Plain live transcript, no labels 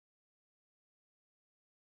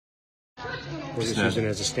We're just using it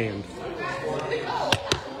as a stand.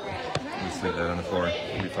 Let's leave that on the floor.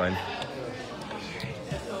 It'll be fine.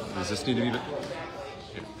 Does this need to be...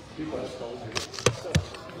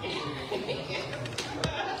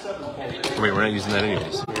 Wait, we're not using that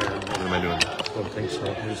anyways. Yeah. What am I doing? I don't think so.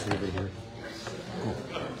 I'll just leave it here. Cool.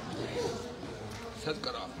 That's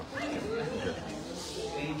cut off.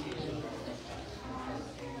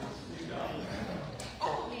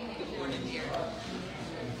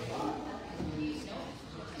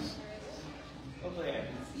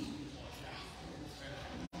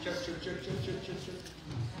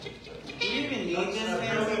 Do we even need this,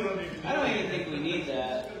 man? I don't even think we need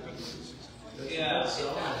that. Yeah.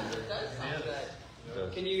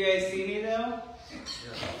 Can you guys see me though?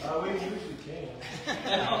 We usually can.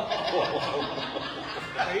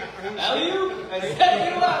 Are you? I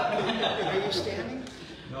set you up. Are you standing?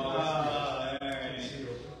 No. Alright.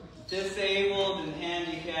 Disabled and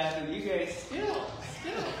handicapped, and you guys still.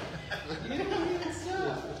 You don't even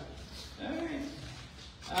stop. Alright.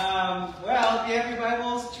 Well, if you have your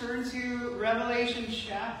Bibles, turn to Revelation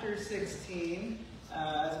chapter 16.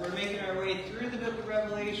 As we're making our way through the book of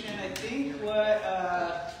Revelation, I think what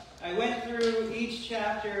I went through each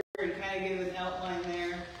chapter and kind of gave an outline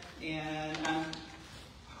there, and I'm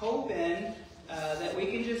hoping that we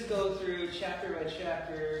can just go through chapter by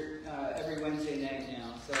chapter every Wednesday night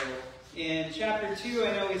now. So in chapter 2,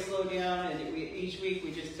 I know we slowed down, and each week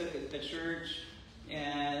we just took a church,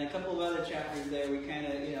 and a couple of other chapters there we kind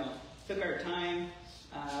of, took our time.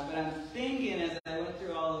 But I'm thinking as I went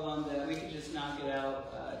through all of them that we could just knock it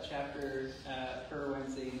out chapter per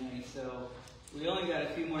Wednesday night. So we only got a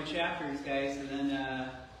few more chapters, guys, and then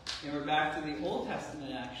we're back to the Old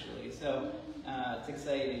Testament actually. So it's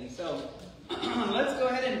exciting. So let's go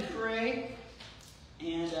ahead and pray,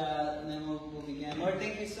 and then we'll begin. Lord,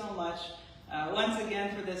 thank you so much once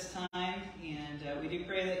again for this time, and we do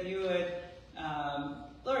pray that you would.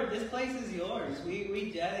 Lord, this place is yours.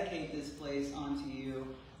 We dedicate this place unto you.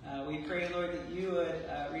 We pray, Lord, that you would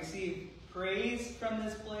receive praise from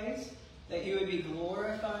this place, that you would be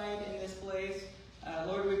glorified in this place.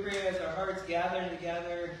 Lord, we pray as our hearts gather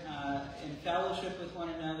together in fellowship with one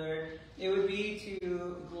another, it would be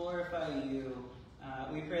to glorify you.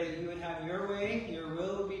 We pray that you would have your way, your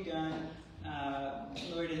will would be done,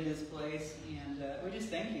 Lord, in this place. And we just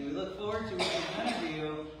thank you. We look forward to what you're going to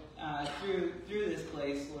do through this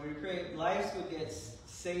place, Lord. We pray lives would get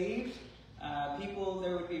saved.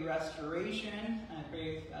 There would be restoration. I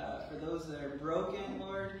pray for those that are broken,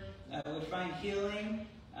 Lord, would find healing,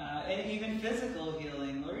 and even physical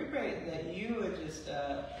healing. Lord, we pray that you would just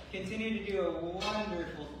continue to do a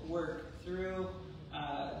wonderful work through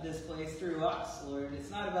this place, through us, Lord. It's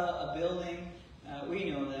not about a building. We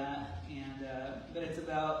know that, but it's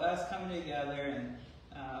about us coming together, and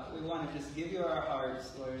we want to just give you our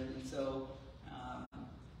hearts, Lord. And so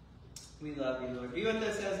we love you, Lord. Be with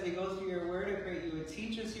us as we go through your word. I pray you would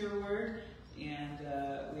teach us your word, and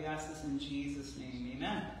we ask this in Jesus' name.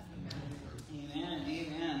 Amen. Amen.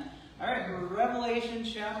 Amen. All right, Revelation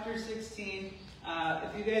chapter 16.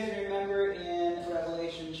 If you guys remember in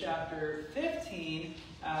Revelation chapter 15,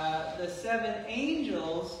 the 7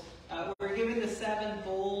 angels were given the 7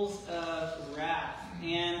 bowls of wrath.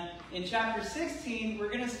 And in chapter 16, we're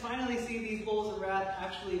going to finally see these bowls of wrath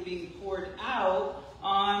actually being poured out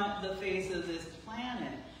on the face of this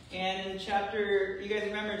planet. And in you guys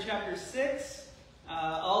remember chapter 6,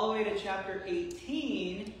 all the way to chapter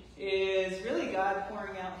 18, is really God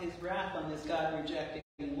pouring out his wrath on this God-rejecting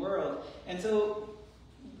world. And so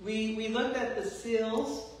we looked at the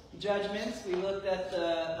seals judgments. We looked at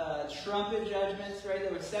the trumpet judgments, right?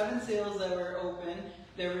 There were 7 seals that were open.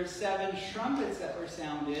 There were 7 trumpets that were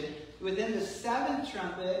sounded. Within the 7th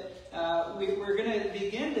trumpet, we're going to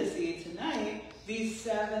begin to see tonight these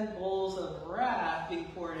 7 bowls of wrath being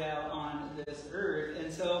poured out on this earth.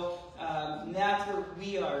 And so that's where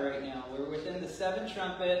we are right now. We're within the 7th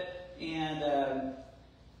trumpet, and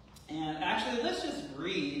actually let's just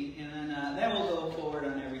read, and then we'll go forward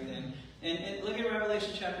on everything. And look at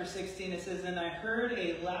Revelation chapter 16. It says, "And I heard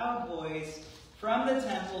a loud voice from the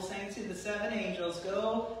temple saying to the 7 angels,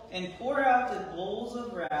 'Go and pour out the bowls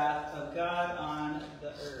of wrath of God on the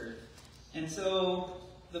earth.' And so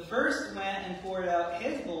the first went and poured out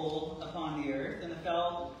his bowl upon the earth, and a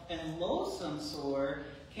foul and loathsome sword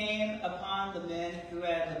came upon the men who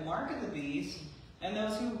had the mark of the beast and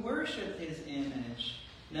those who worshipped his image.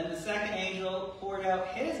 Then the second angel poured out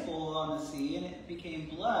his bowl on the sea, and it became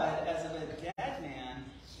blood as of a dead man,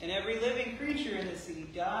 and every living creature in the sea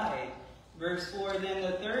died." Verse 4, "Then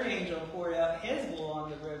the third angel poured out his bowl on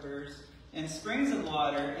the rivers and springs of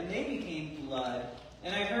water, and they became blood.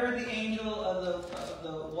 And I heard the angel of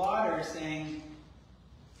the water saying,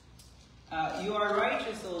 you are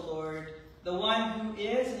righteous, O Lord, the one who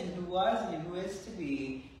is and who was and who is to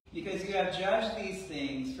be, because you have judged these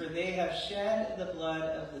things, for they have shed the blood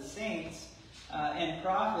of the saints and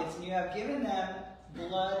prophets, and you have given them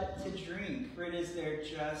blood to drink, for it is their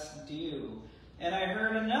just due. And I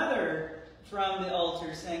heard another from the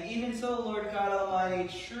altar saying, even so, Lord God Almighty,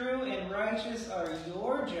 true and righteous are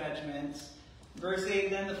your judgments. Verse 8,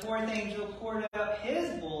 then the fourth angel poured out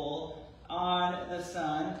his bowl on the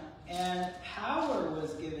sun, and power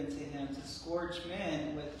was given to him to scorch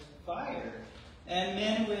men with fire. And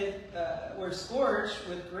men were scorched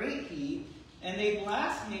with great heat, and they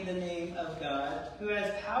blasphemed the name of God, who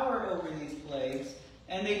has power over these plagues,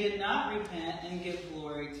 and they did not repent and give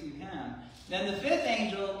glory to him. Then the fifth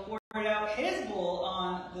angel poured out his bowl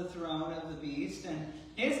on the throne of the beast, and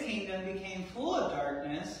his kingdom became full of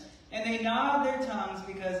darkness, and they gnawed their tongues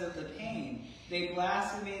because of the pain. They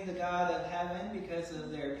blasphemed the God of heaven because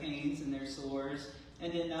of their pains and their sores,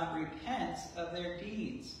 and did not repent of their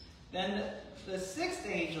deeds. Then the sixth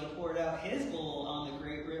angel poured out his bowl on the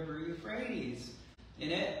great river Euphrates.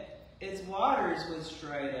 In its waters was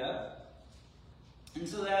dried up, and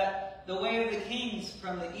so that the way of the kings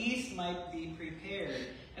from the east might be prepared.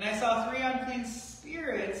 And I saw three unclean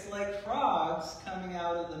spirits like frogs coming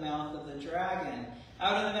out of the mouth of the dragon,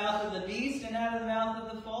 out of the mouth of the beast, and out of the mouth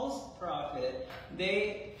of the false prophet.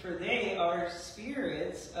 For they are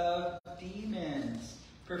spirits of demons,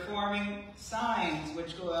 performing signs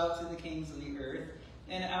which go out to the kings of the earth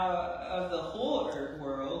and out of the whole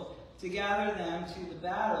world, to gather them to the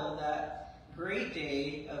battle, that great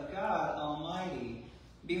day of God Almighty.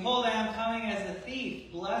 Behold, I am coming as a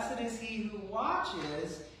thief. Blessed is he who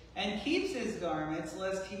watches and keeps his garments,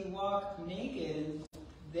 lest he walk naked and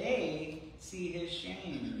they see his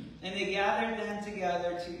shame. And they gathered them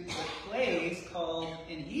together to the place called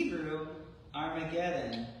in Hebrew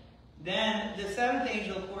Armageddon. Then the seventh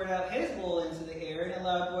angel poured out his bowl into the air, and a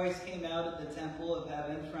loud voice came out of the temple of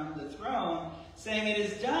heaven from the throne, saying, it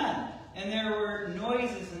is done. And there were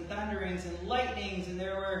noises and thunderings and lightnings, and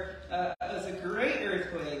there was a great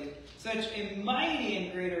earthquake, such a mighty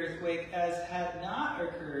and great earthquake as had not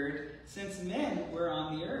occurred since men were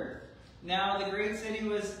on the earth. Now the great city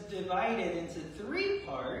was divided into three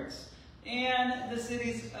parts, and the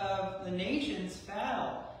cities of the nations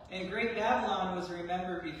fell. And great Babylon was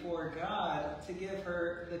remembered before God to give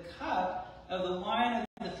her the cup of the wine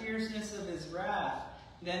of the fierceness of his wrath.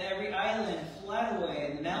 Then every island fled away,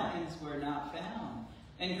 and the mountains were not found.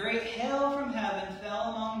 And great hail from heaven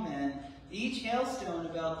fell among men, each hailstone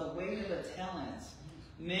about the weight of a talent.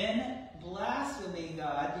 Men blaspheming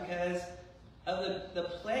God because of the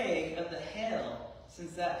plague of the hail,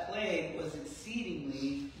 since that plague was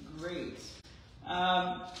exceedingly great.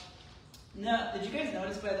 Now, did you guys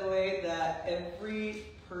notice, by the way, that every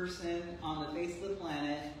person on the face of the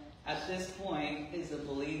planet at this point is a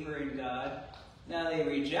believer in God? Now, they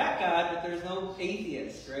reject God, but there's no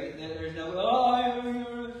atheists, right? There's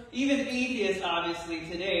no, even atheists, obviously,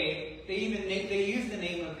 today, they use the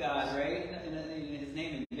name of God, right? And his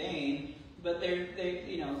name in vain. But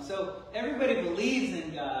so everybody believes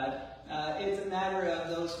in God. It's a matter of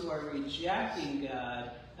those who are rejecting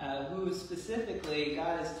God, who specifically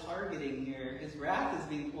God is targeting here. His wrath is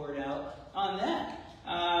being poured out on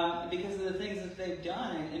them because of the things that they've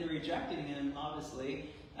done in rejecting him, obviously.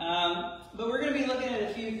 But we're going to be looking at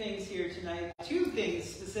a few things here tonight. Two things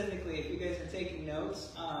specifically, if you guys are taking notes.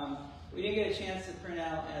 We didn't get a chance to print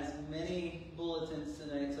out as many bulletins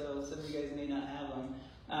tonight, so some of you guys may not have them.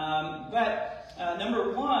 But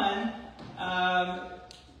number one,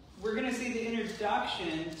 we're going to see the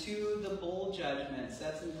introduction to the bowl judgments.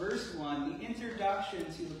 That's in verse 1, the introduction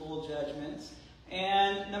to the bowl judgments.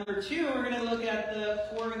 And number 2, we're going to look at the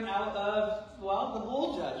pouring out of, the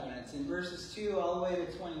bowl judgments in verses 2 all the way to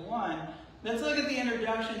 21. Let's look at the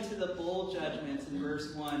introduction to the bowl judgments in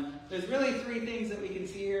verse 1. There's really three things that we can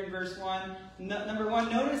see here in verse 1. Number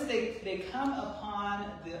 1, notice they come upon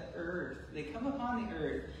the earth. They come upon the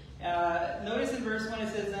earth. Notice in verse 1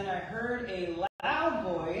 it says, then I heard a loud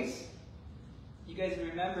voice. You guys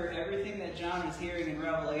remember everything that John was hearing in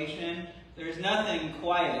Revelation. There's nothing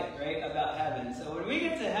quiet, right, about heaven. So when we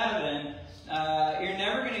get to heaven, you're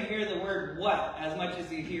never going to hear the word what as much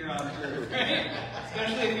as you hear on earth, right?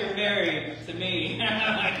 Especially if you're married to me.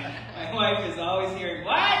 My wife is always hearing,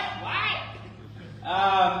 what?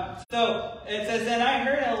 So it says, then I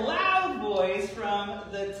heard a loud voice from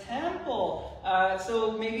the temple.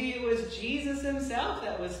 So maybe it was Jesus himself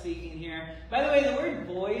that was speaking here. By the way, the word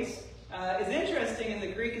voice is interesting in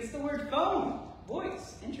the Greek. It's the word phone.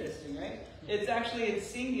 Voice. Interesting, right? It's actually it's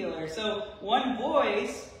singular. So one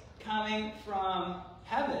voice coming from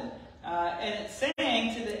heaven. And it's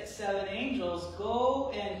saying to the 7 angels,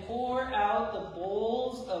 go and pour out the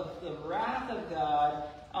bowls of the wrath of God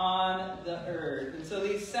on the earth. And so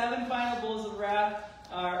these 7 final bowls of wrath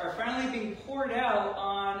are finally being poured out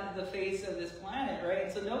on the face of this planet, right?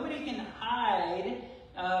 And so nobody can hide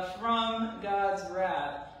from God's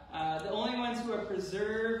wrath. The only ones who are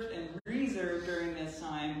preserved and reserved during this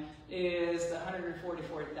time is the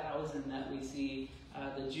 144,000 that we see,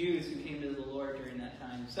 the Jews who came to the Lord during that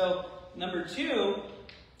time. So, number 2,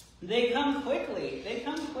 they come quickly. They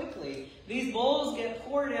come quickly. These bowls get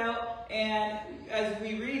poured out, and as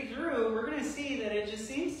we read through, we're going to see that it just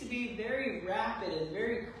seems to be very rapid and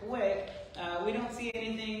very quick. We don't see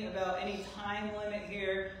anything about any time limit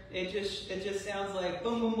here. It just sounds like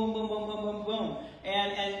boom, boom, boom, boom, boom, boom, boom, boom.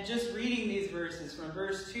 And just reading these verses from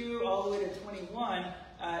verse 2 all the way to 21,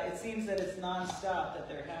 it seems that it's nonstop that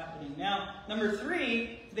they're happening. Now, number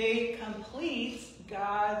 3, they complete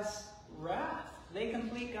God's wrath. They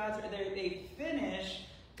complete God's wrath. They finish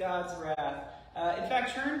God's wrath. In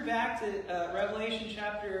fact, turn back to Revelation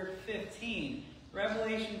chapter 15.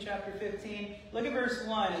 Revelation chapter 15. Look at verse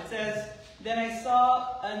 1. It says, then I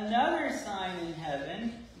saw another sign in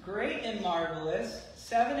heaven, great and marvelous,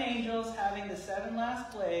 7 angels having the 7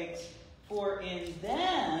 last plagues, for in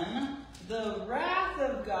them the wrath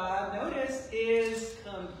of God, notice, is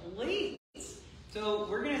complete. So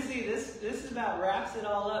we're going to see this is about wraps it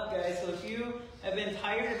all up, guys. So if you have been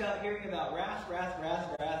tired about hearing about wrath,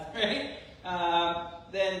 right?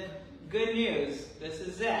 Then good news. This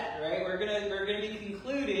is it, right? We're gonna be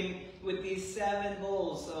concluding with these 7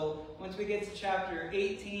 bowls. So once we get to chapter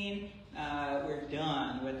 18, we're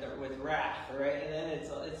done with wrath, right? And then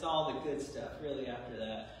it's all the good stuff really after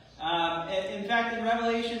that. In fact, in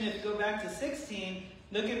Revelation, if you go back to 16,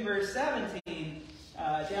 look at verse 17.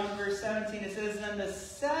 Down in verse 17, it says, then the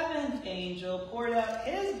 7th angel poured out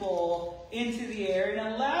his bowl into the air,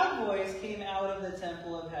 and a loud voice came out of the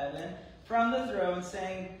temple of heaven from the throne,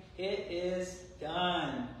 saying, it is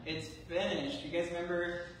done. It's finished. You guys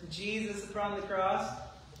remember Jesus upon the cross?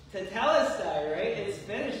 Tetelestai, right? It's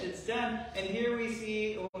finished. It's done. And here we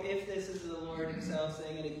see, if this is the Lord himself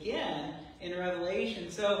saying it again in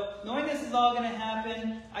Revelation. So, knowing this is all going to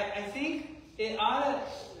happen, I think it ought to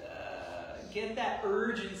get that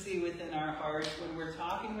urgency within our hearts when we're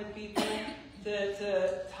talking with people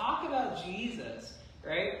to talk about Jesus,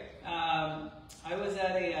 right? I was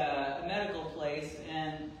at a medical place,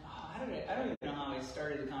 and I don't even know how I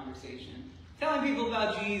started the conversation. Telling people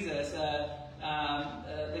about Jesus.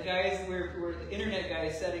 The guys, we're the internet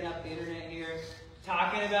guys setting up the internet here,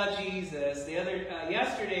 talking about Jesus. The other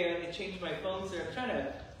yesterday, I changed my phone service. I'm trying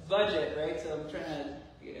to budget, right? So I'm trying to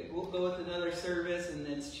go with another service, and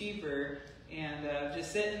it's cheaper. And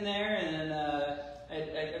just sitting there, and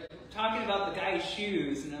I'm talking about the guy's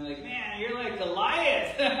shoes, and I'm like, man, you're like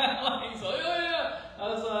Goliath. He's like, oh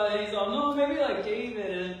yeah. He's all, no, maybe like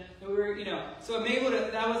David, and we were, so I'm able to.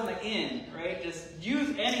 That was my in, right? Just use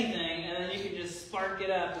anything, and then you can just spark it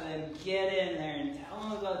up, and then get in there and tell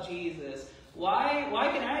them about Jesus. Why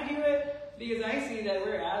can I do it? Because I see that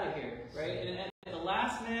we're out of here, right? And at the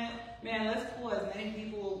last minute, man, let's pull as many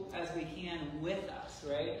people as we can with us,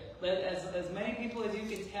 right? Let as many people as you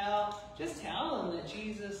can tell, just tell them that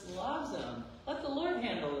Jesus loves them. Let the Lord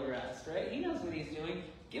handle the rest, right? He knows what he's doing.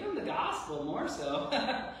 Give them the gospel more so.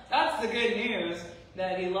 That's the good news,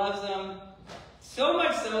 that he loves them so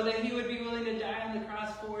much so that he would be willing to die on the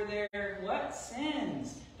cross for their what?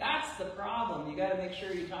 Sins. That's the problem. You got to make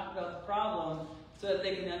sure you talk about the problem so that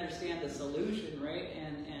they can understand the solution, right?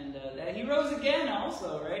 And that he rose again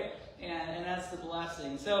also, right? And that's the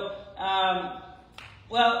blessing. So,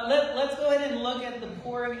 well, let's go ahead and look at the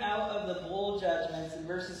pouring out of the bowl judgments in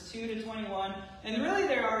verses 2 to 21. And really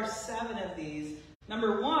there are 7 of these.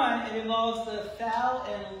 Number 1, it involves the foul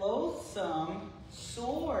and loathsome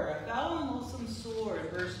sore. A foul and loathsome sore in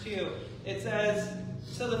verse 2. It says,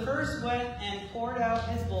 so the first went and poured out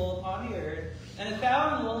his bowl upon the earth, and a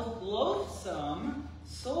foul and loathsome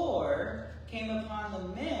sore came upon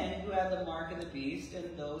the men who had the mark of the beast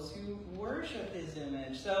and those who worship his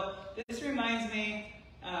image. So this reminds me,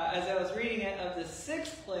 as I was reading it, of the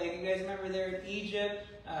 6th plague. You guys remember there in Egypt,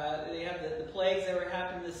 they have the plagues that were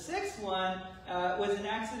happening. The 6th one was in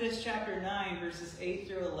Exodus chapter 9, verses 8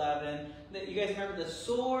 through 11. You guys remember the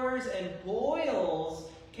sores and boils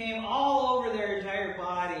came all over their entire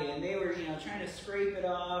body, and they were, trying to scrape it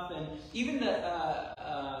off, and even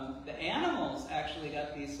the animals actually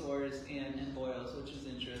got these sores and boils, which is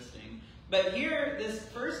interesting. But here, this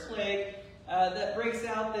first plague that breaks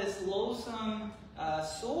out this loathsome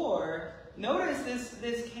sore notice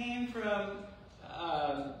this came from,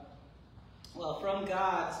 from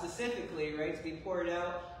God specifically, right, to be poured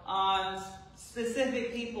out on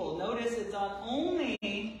specific people. Notice it's on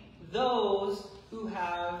only those who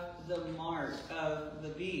have the mark of the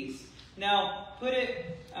beast. Now,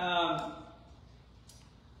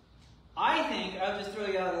 I think, I'll just throw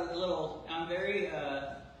you out a little, I'm very,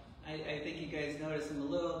 I think you guys notice I'm a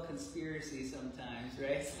little conspiracy sometimes,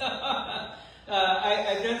 right? So,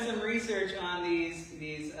 I've done some research on these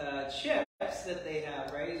chips that they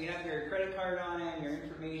have, right? You have your credit card on it, your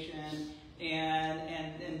information,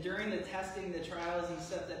 and during the testing, the trials and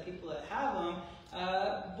stuff that people that have them,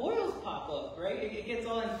 boils pop up, right? It gets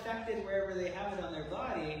all infected wherever they have it on their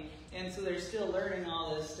body, and so they're still learning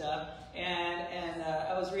all this stuff. And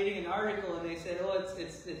I was reading an article, and they said,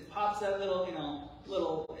 it pops up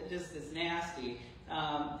it's nasty.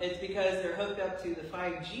 It's because they're hooked up to the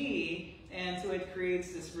 5G, and so it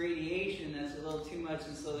creates this radiation that's a little too much,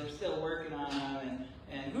 and so they're still working on them.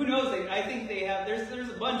 And who knows? I think they have. There's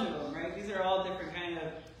a bunch of them, right? These are all different kind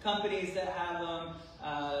of companies that have them.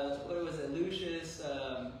 What was it? Lucius.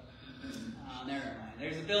 Never mind.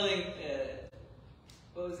 There's a building.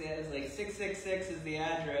 What was it? It's like 666 is the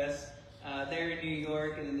address. There in New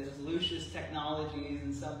York, and there's Lucius Technologies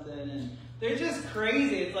and something, and they're just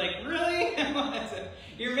crazy. It's like, really?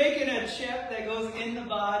 You're making a chip that goes in the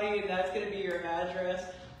body, and that's going to be your address.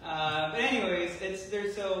 But anyways,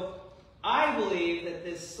 so I believe that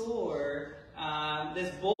this sore,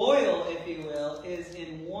 this boil, if you will, is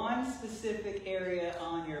in one specific area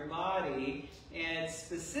on your body, and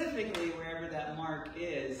specifically wherever that mark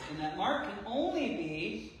is. And that mark can only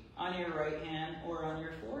be on your right hand or on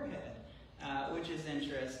your forehead, which is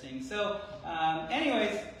interesting. So,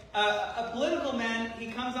 anyways, a political man,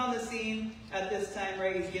 he comes on the scene at this time,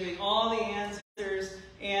 right? He's giving all the answers,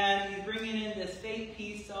 and he's bringing in this fake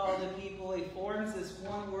peace to all the people. He forms this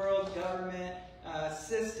one world government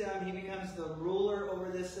system. He becomes the ruler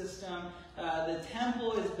over this system. The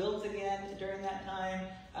temple is built again during that time.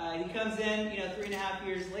 He comes in, 3.5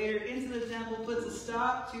 years later into the temple, puts a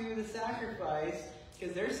stop to the sacrifice,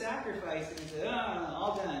 because they're sacrificing. He said,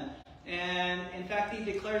 all done. And in fact, he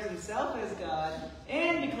declares himself as God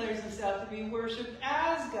and declares himself to be worshipped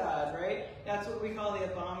as God, right? That's what we call the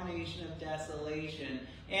abomination of desolation.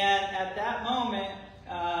 And at that moment,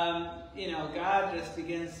 God just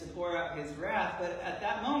begins to pour out his wrath. But at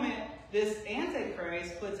that moment, this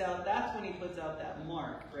Antichrist that's when he puts out that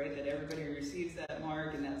mark, right? That everybody receives that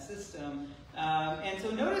mark and that system. And so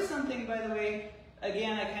notice something, by the way.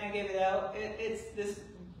 Again, I kind of gave it out. It's this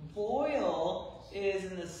boil is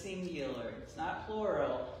in the singular. It's not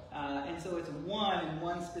plural. And so it's one in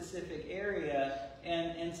one specific area.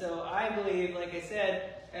 And so I believe, like I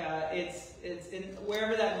said, it's in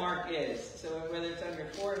wherever that mark is. So whether it's on your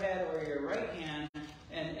forehead or your right hand.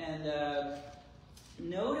 And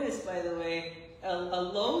notice, by the way, a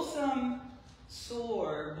loathsome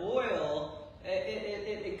sore, boil,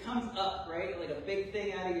 it comes up, right? Like a big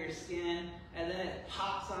thing out of your skin, and then it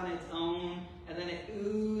pops on its own, and then it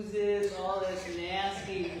oozes all this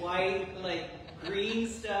nasty white, like green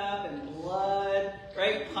stuff and blood,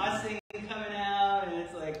 right? Pussing coming out, and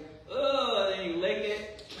it's like, oh, and then you lick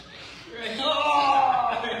it. Right?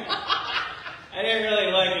 Oh! I didn't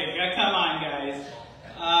really like it. Come on, guys.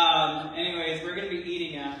 Anyways, we're going to be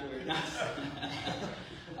eating afterward.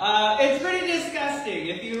 It's pretty disgusting.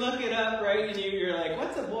 If you look it up, right, and you're like,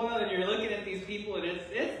 what's a boil? And you're looking at these people, and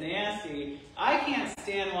it's nasty. I can't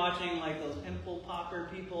stand watching, like, those pimple popper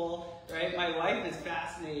people, right? My wife is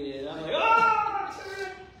fascinated. I'm like, oh,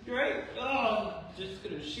 right? Oh, I'm just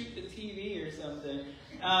going to shoot the TV or something.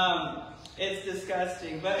 It's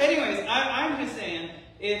disgusting. But anyways, I'm just saying,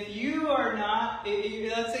 if you are not,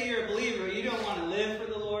 let's say you're a believer, you don't want to live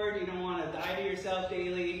for the Lord, you don't want to die to yourself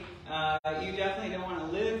daily, you definitely don't want to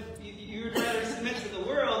live, you would rather submit to the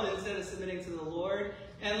world instead of submitting to the Lord.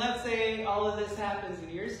 And let's say all of this happens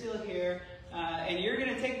and you're still here, and you're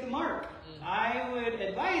going to take the mark. I would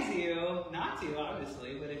advise you not to,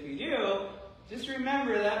 obviously, but if you do, just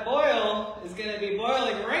remember that boil is going to be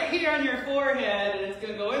boiling right here on your forehead, and it's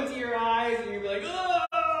going to go into your eyes, and you'll be like,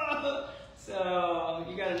 oh! So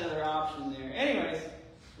you got another option there. Anyways,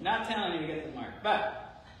 not telling you to get the mark,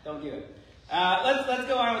 but don't do it. Let's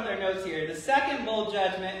go on with our notes here. The second bowl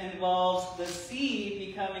judgment involves the sea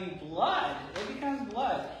becoming blood. It becomes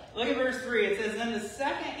blood. Look at verse 3. It says, then the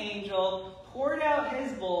second angel poured out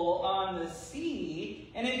his bowl on the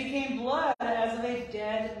sea, and it became blood as of a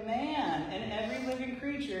dead man, and every living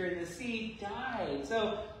creature in the sea died.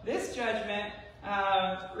 So this judgment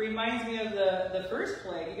reminds me of the first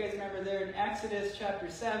plague. You guys remember there in Exodus chapter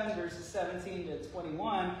 7, verses 17 to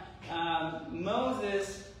 21.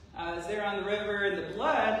 Moses is there on the river, and the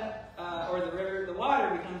blood, the water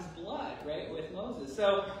becomes blood, right, with Moses.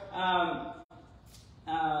 So,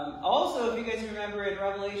 also, if you guys remember in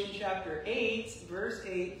Revelation chapter 8, verse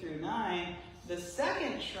 8 through 9, the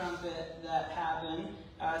second trumpet that happened,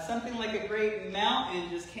 something like a great mountain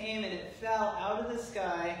just came and it fell out of the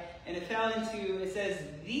sky, and it fell into, it says,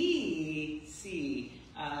 the sea.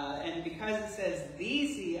 And because it says the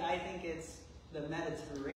sea, I think it's the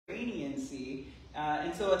Mediterranean Sea.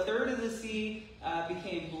 And so a third of the sea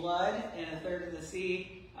became blood, and a third of the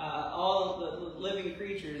sea, all the living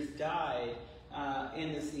creatures died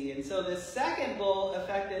in the sea. And so the second bowl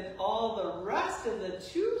affected all the rest of the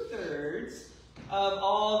 2/3 of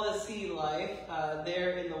all the sea life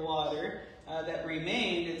there in the water that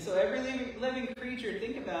remained. And so every living creature,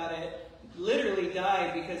 think about it, literally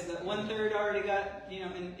died because the 1/3 already got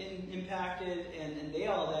impacted, and they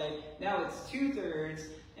all died. Now it's 2/3.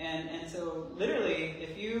 And so literally,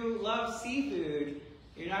 if you love seafood,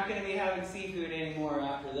 you're not going to be having seafood anymore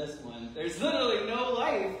after this one. There's literally no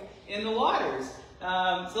life in the waters.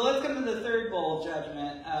 So let's come to the third bowl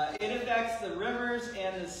judgment. It affects the rivers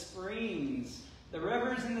and the springs. The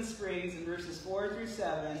rivers and the springs in verses 4 through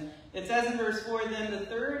 7. It says in verse 4, then the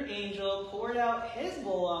third angel poured out his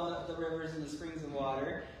bowl on the rivers and the springs of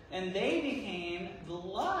water, and they became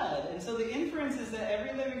blood. And so the inference is that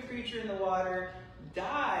every living creature in the water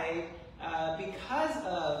died because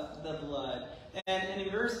of the blood. And in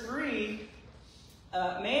verse 3,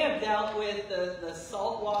 may have dealt with the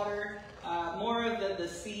salt water, more of the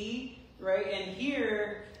sea, right? And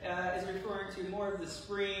here is referring to more of the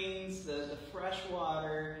springs, the fresh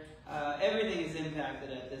water. Everything is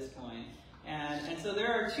impacted at this point. And so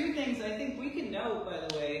there are two things I think we can note, by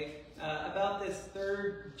the way, about this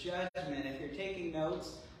third judgment, if you're taking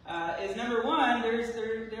notes, is number one,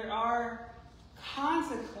 there are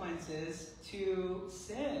consequences to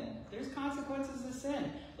sin. There's consequences to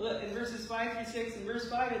sin. Look, in verses 5 through 6, in verse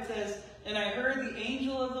 5 it says, and I heard the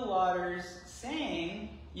angel of the waters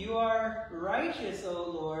saying, you are righteous, O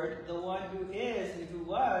Lord, the one who is, and who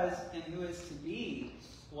was, and who is to be.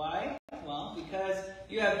 Why? Well, because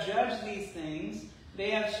you have judged these things. They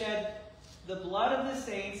have shed the blood of the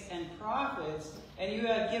saints and prophets, and you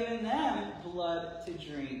have given them blood to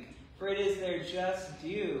drink, for it is their just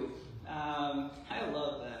due. I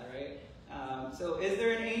love that, right? So is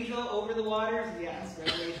there an angel over the waters? Yes,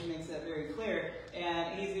 Revelation makes that very clear.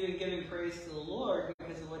 And he's even giving praise to the Lord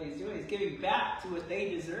because of what he's doing. He's giving back to what they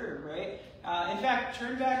deserve, right? In fact,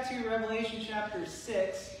 turn back to Revelation chapter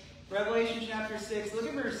 6. Revelation chapter 6, look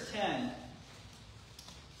at verse 10.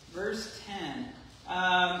 Verse 10.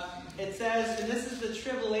 It says, and this is the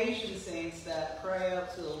tribulation saints that cry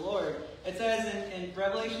out to the Lord. It says in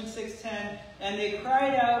Revelation 6:10, and they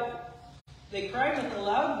cried with a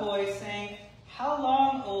loud voice, saying, how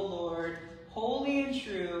long, O Lord, holy and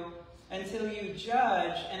true, until you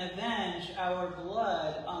judge and avenge our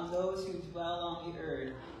blood on those who dwell on the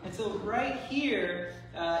earth? And so right here,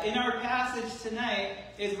 in our passage tonight,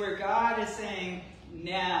 is where God is saying,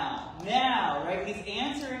 now, right? He's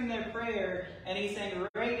answering their prayer, and he's saying,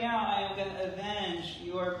 right now I am going to avenge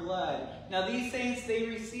your blood. Now these saints, they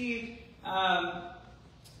received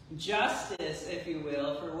justice, if you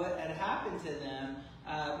will, for what had happened to them,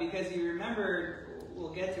 because you remember,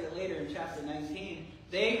 we'll get to it later in chapter 19,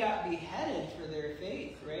 they got beheaded for their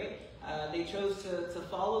faith, right? They chose to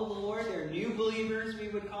follow the Lord. They're new believers, we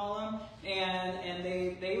would call them, and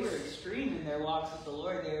they were extreme in their walks with the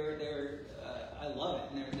Lord. They were I love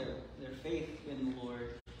it, their faith in the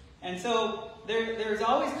Lord. And so there's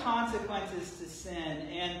always consequences to sin,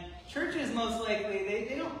 and churches most likely,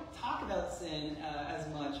 they don't talk about sin as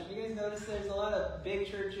much. Have you guys noticed there's a lot of big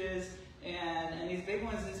churches, and these big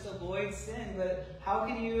ones just avoid sin, but how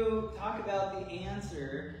can you talk about the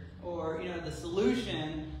answer or the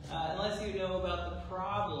solution unless you know about the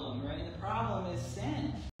problem, right? And the problem is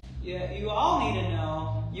sin. You all need to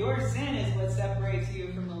know your sin is what separates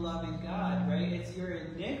you from the loving God, right? It's your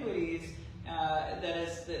iniquities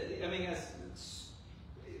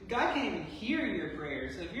God can't even hear your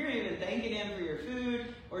prayers. So if you're even thanking him for your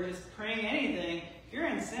food or just praying anything, if you're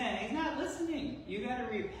in sin, he's not listening. You got to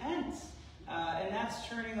repent. And that's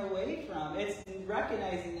turning away from. It's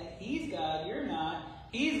recognizing that he's God, you're not.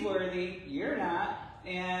 He's worthy, you're not.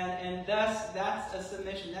 And thus, that's a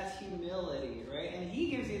submission. That's humility, right? And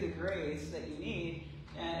he gives you the grace that you need.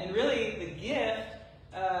 And really, the gift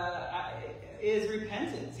is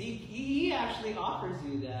repentance. He actually offers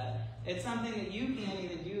you that. It's something that you can't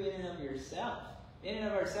even do in and of yourself. In and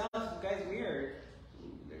of ourselves, guys, we are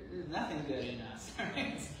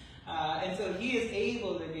right? And so he is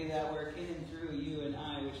able to do that work in and through you and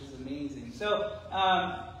I, which is amazing. So,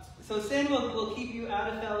 so sin will keep you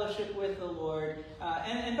out of fellowship with the Lord.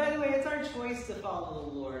 And by the way, it's our choice to follow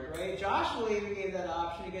the Lord, right? Joshua even gave that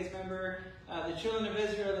option. You guys remember the children of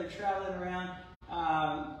Israel, they're traveling around.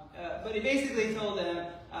 But he basically told them,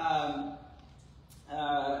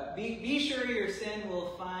 be sure your sin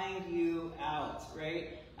will find you out,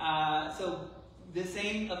 right? So the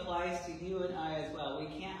same applies to you and I as well. We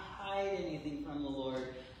can't hide anything from the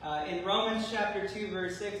Lord. In Romans chapter 2,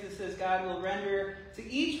 verse 6, it says, God will render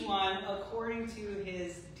to each one according to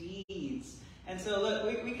his deeds. And so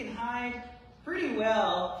look, we can hide pretty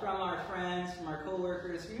well from our friends, from our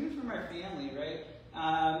co-workers, even from our family, right?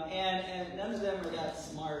 And none of them are that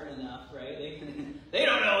smart enough, right? They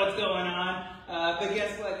don't know what's going on. But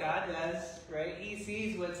guess what? God does, right? He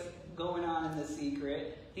sees what's going on in the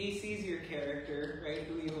secret. He sees your character, right?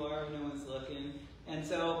 Who you are when no one's looking. And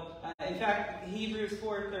so, in fact, Hebrews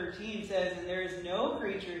 4:13 says, and there is no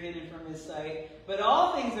creature hidden from his sight, but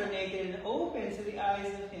all things are naked and open to the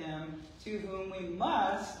eyes of him to whom we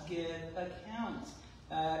must give account.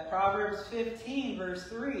 Proverbs 15, verse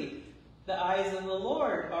 3. The eyes of the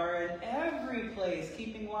Lord are in every place,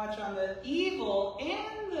 keeping watch on the evil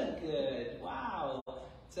and the good. Wow.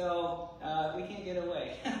 So, we can't get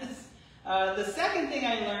away. The second thing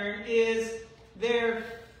I learned is there's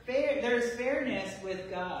fairness with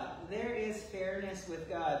God. There is fairness with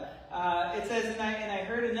God. It says, and I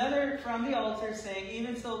heard another from the altar saying,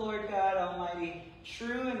 even so, Lord God Almighty,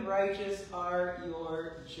 true and righteous are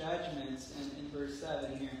your judgments. In verse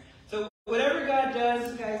 7 here. So whatever God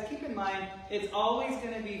does, guys, keep in mind, it's always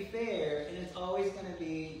going to be fair and it's always going to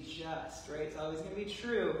be just, right? It's always going to be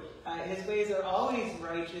true. His ways are always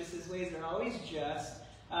righteous. His ways are always just.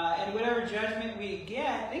 And whatever judgment we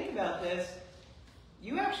get, think about this,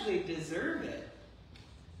 you actually deserve it.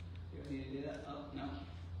 You need to do that? Oh,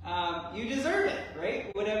 no. You deserve it,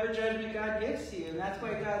 right? Whatever judgment God gives to you. And that's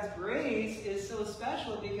why God's grace is so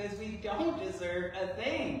special, because we don't deserve a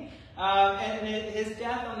thing. And his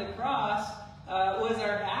death on the cross was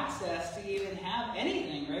our access to even have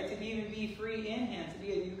anything, right? To even be free in him, to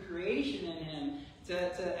be a new creation in him,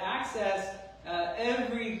 to access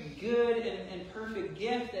every good and perfect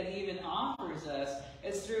gift that he even offers us.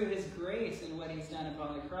 It's through his grace and what he's done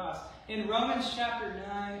upon the cross. In Romans chapter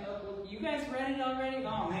 9, you guys read it already?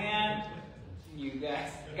 Oh man, you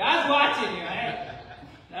guys. God's watching you, right?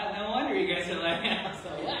 No wonder you guys are like,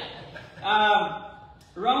 so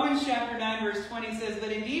Romans chapter 9 verse 20 says,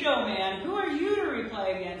 but indeed, O man, who are you to reply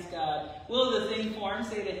against God? Will the thing formed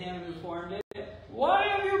say to him who formed it, why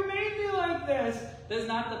have you made me like this? Does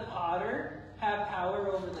not the potter have power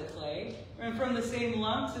over the clay? And from the same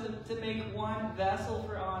lump to make one vessel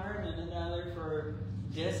for honor and another for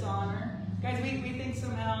dishonor? Guys, we think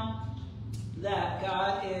somehow that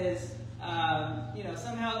God is,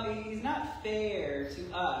 somehow he's not fair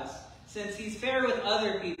to us, since he's fair with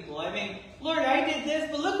other people. I mean, Lord, I did this,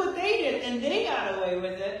 but look what they did, and they got away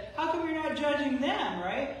with it. How come you're not judging them,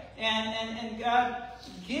 right? And God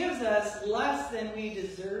gives us less than we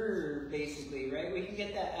deserve, basically, right? We can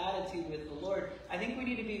get that attitude with the Lord. I think we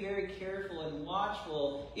need to be very careful and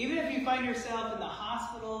watchful. Even if you find yourself in the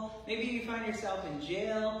hospital, maybe you find yourself in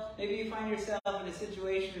jail, maybe you find yourself in a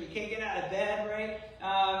situation where you can't get out of bed,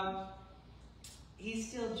 right? He's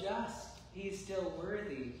still just. He's still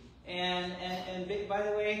worthy. And by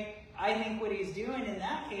the way, I think what he's doing in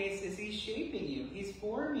that case is he's shaping you. He's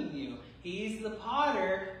forming you. He's the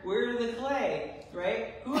potter. We're the clay,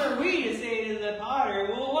 right? Who are we to say to the potter,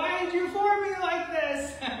 well, why did you form me like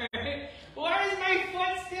this? Right? Why is my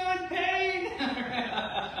foot still in pain?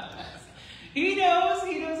 He knows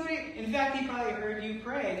what in fact, he probably heard you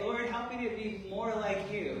pray, Lord, help me to be more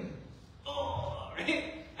like you. Oh,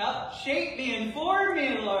 right? Help shape me and form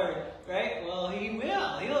me, Lord. Right? Well, he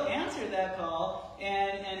will. He'll answer that call,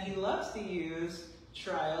 and he loves to use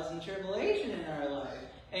trials and tribulation in our life.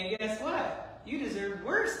 And guess what? You deserve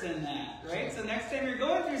worse than that, right? So next time you're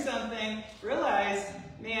going through something, realize,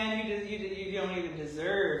 man, you don't even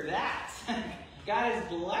deserve that. God is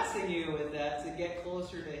blessing you with that to get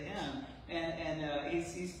closer to him. And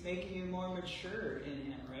he's making you more mature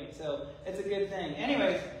in him, right? So it's a good thing.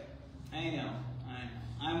 Anyways, I know.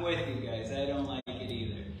 I'm with you guys. I don't like it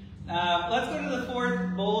either. Let's go to the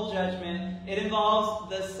fourth bowl judgment. It involves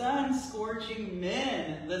the sun-scorching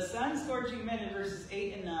men. The sun-scorching men in verses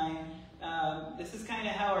 8 and 9. This is kind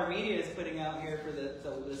of how our media is putting out here for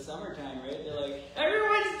the summertime, right? They're like,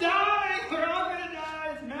 everyone's dying! We're all going to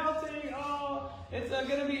die! It's melting! Oh! It's going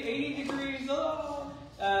to be 80 degrees! Oh!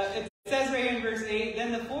 It says right here in verse 8,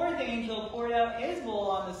 then the fourth angel poured out his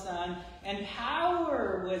bowl on the sun, and power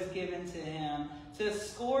was given to him to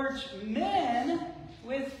scourge men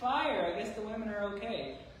with fire. I guess the women are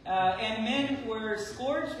okay. And men were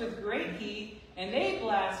scourged with great heat, and they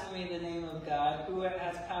blasphemed the name of God, who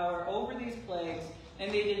has power over these plagues,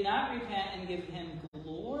 and they did not repent and give him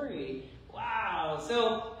glory. Wow.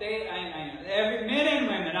 So they, I know, every men and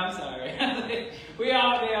women, I'm sorry. they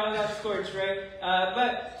all got scorched, right?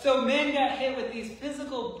 But so men got hit with these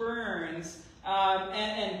physical burns,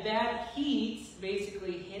 and that heat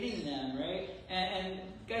basically hitting them, right? And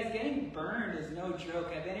guys, getting burned is no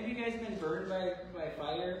joke. Have any of you guys been burned by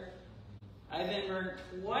fire? I've been burned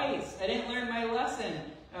twice. I didn't learn my lesson.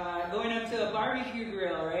 Going up to a barbecue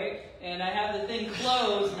grill, right? And I have the thing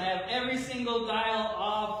closed, and I have every single dial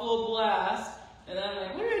off, full blast. And then I'm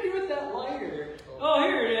like, what did I do with that lighter? Oh,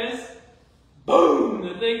 here it is. Boom!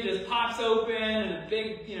 The thing just pops open, and a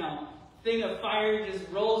big, thing of fire just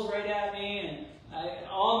rolls right at me, and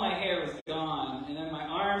all my hair was gone. And then my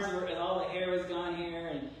arms were, and all the hair was gone here.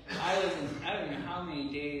 And I don't know how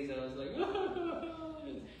many days I was like,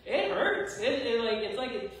 it hurts. It's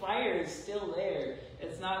like fire is still there.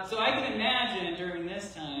 It's not. So I can imagine during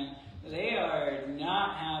this time they are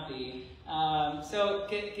not happy. So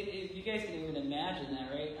you guys can even imagine that,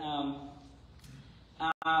 right?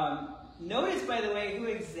 Notice, by the way, who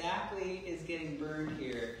exactly is getting burned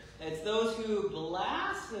here. It's those who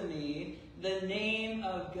blaspheme the name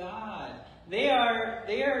of God. The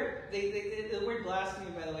word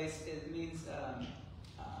blasphemy, by the way, it means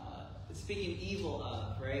speaking evil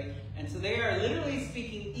of, right? And so they are literally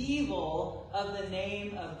speaking evil of the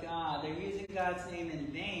name of God. They're using God's name in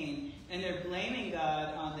vain, and they're blaming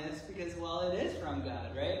God on this because, well, it is from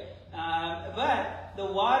God, right? But the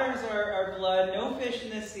waters are blood, no fish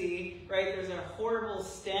in the sea, right? There's a horrible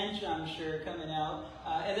stench, I'm sure, coming out.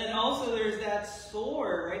 And then also there's that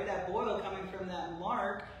sore, right? That boil coming from that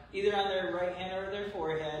mark, either on their right hand or their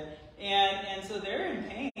forehead. And so they're in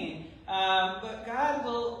pain. But God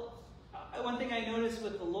will... One thing I noticed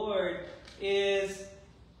with the Lord is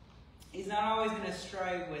He's not always going to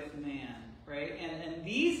strive with man, right? And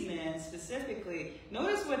these men specifically,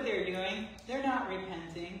 notice what they're doing. They're not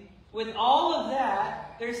repenting. With all of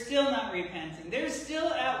that, they're still not repenting. They're still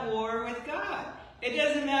at war with God. It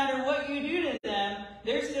doesn't matter what you do to them,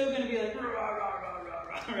 they're still going to be like, rah, rah, rah, rah,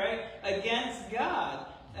 rah, right? Against God.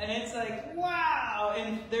 And it's like, wow!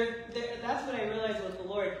 And that's what I realized with the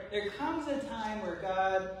Lord. There comes a time where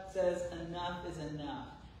God says, enough is enough.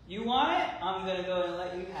 You want it? I'm going to go and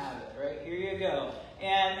let you have it, right? Here you go.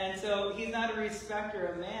 And so He's not a respecter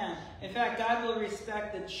of man. In fact, God will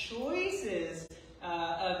respect the choices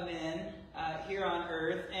of men here on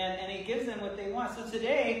earth, and He gives them what they want. So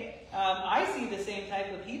today, I see the same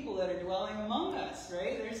type of people that are dwelling among us,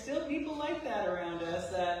 right? There's still people like that around us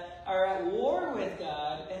that are at war with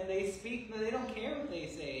God, and they speak, but they don't care what they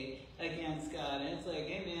say against God. And it's like,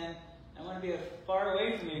 hey man, I want to be far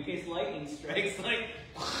away from you in case lightning strikes.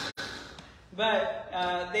 But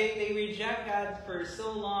they reject God for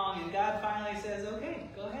so long, and God finally says, okay,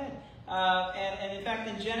 go ahead. And in fact,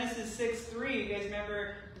 in Genesis 6:3, you guys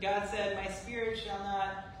remember God said, my spirit shall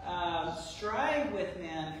not strive with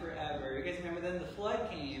man forever. You guys remember then the flood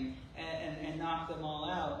came and knocked them all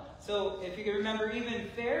out. So if you can remember even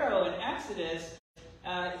Pharaoh in Exodus,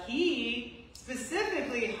 he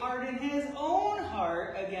specifically hardened his own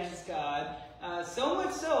heart against God. So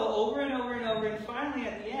much so, over and over and over. And finally,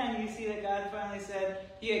 at the end, you see that God finally said,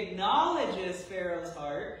 He acknowledges Pharaoh's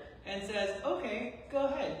heart and says, okay, go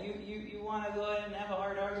ahead. You want to go ahead and have a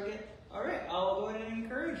hard heart again? All right, I'll go ahead and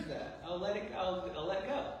encourage that. I'll let go.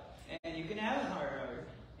 And you can have a hard heart.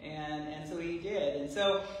 And so He did. And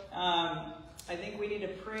so I think we need to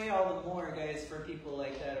pray all the more, guys, for people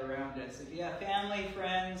like that around us. If you have family,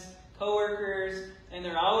 friends, coworkers, and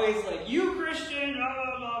they're always like, you Christian, blah,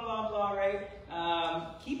 blah, blah, blah, blah,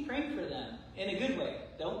 right? Keep praying for them in a good way.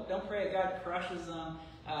 Don't pray that God crushes them.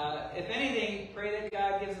 If anything, pray that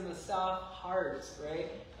God gives them a soft heart,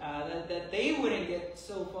 right? That they wouldn't get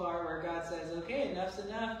so far where God says, okay, enough's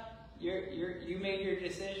enough. You made your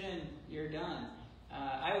decision. You're done.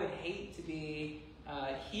 I would hate to be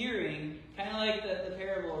hearing, kind of like the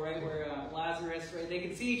parable, right, where Lazarus, right, they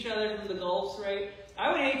could see each other from the gulfs, right?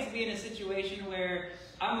 I would hate to be in a situation where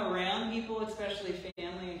I'm around people, especially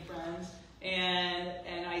family and friends,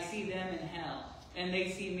 and I see them in hell, and they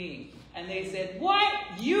see me. And they said, what?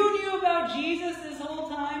 You knew about Jesus this whole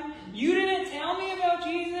time? You didn't tell me about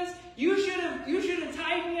Jesus? You should have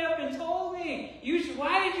tied me up and told me.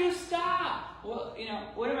 Why did you stop? Well,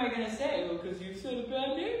 what am I going to say? Well, because you said a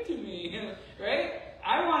bad name to me, right?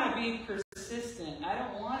 I want to be persistent. I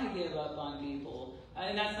don't want to give up on people.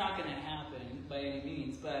 And that's not going to happen by any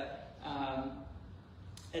means. But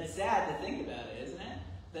It's sad to think about it, isn't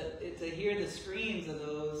it? To hear the screams of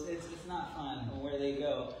those, it's not fun where they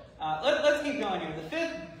go. Let's keep going here. The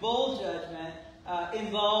fifth bowl judgment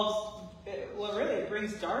involves, it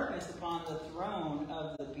brings darkness upon the throne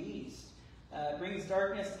of the beast. It brings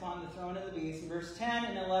darkness upon the throne of the beast. In verse 10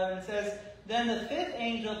 and 11 it says, "Then the fifth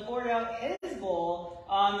angel poured out his bowl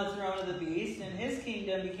on the throne of the beast, and his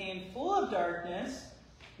kingdom became full of darkness."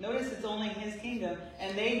 Notice it's only his kingdom.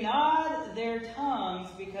 "And they gnawed their tongues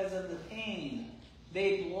because of the pain.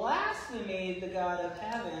 They blasphemed the God of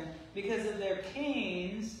heaven because of their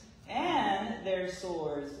pains and their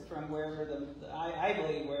swords," from wherever I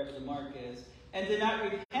believe wherever the mark is, "and did not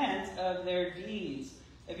repent of their deeds."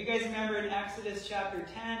 If you guys remember in Exodus chapter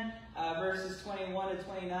 10, verses 21 to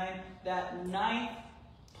 29, that ninth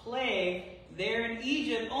plague there in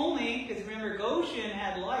Egypt only, because remember Goshen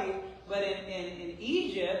had light, but in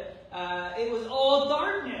Egypt, it was all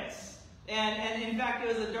darkness. And in fact, it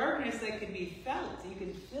was a darkness that could be felt. You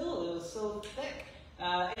could feel it. It was so thick.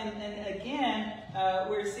 And again,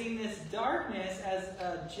 we're seeing this darkness as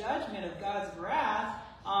a judgment of God's wrath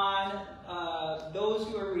on those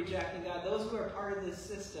who are rejecting God, those who are part of this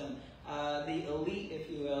system, the elite, if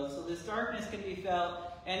you will. So this darkness can be felt.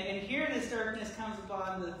 And here this darkness comes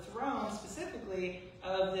upon the throne, specifically,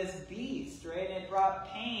 of this beast, right? And it brought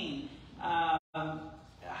pain.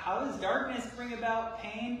 How does darkness bring about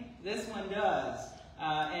pain? This one does.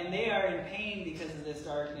 And they are in pain because of this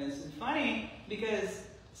darkness. And funny, because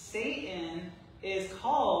Satan is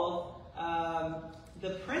called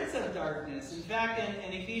the Prince of Darkness. In fact,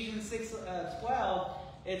 in Ephesians 6:12,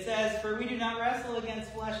 it says, "For we do not wrestle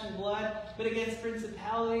against flesh and blood, but against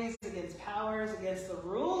principalities, against powers, against the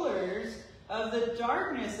rulers of the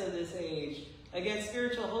darkness of this age, against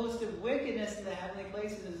spiritual hosts of wickedness in the heavenly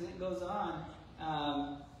places," and it goes on.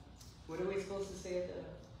 What are we supposed to say at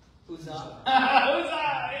the Huzzah?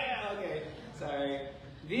 Huzzah! Yeah, okay. Sorry.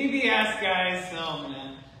 VBS, guys. Oh,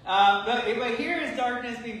 man. But here is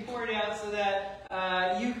darkness being poured out so that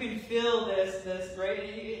you can feel this, right?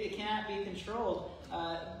 It can't be controlled.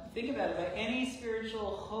 Think about it. By any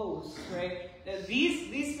spiritual host, right?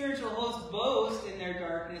 These spiritual hosts boast in their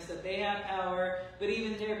darkness that they have power, but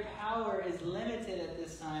even their power is limited at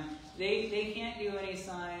this time. They can't do any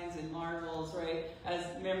signs and marvels, right? As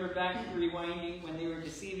remember back rewinding when they were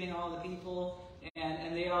deceiving all the people,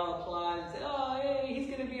 and they all applaud and say, "Oh, hey, he's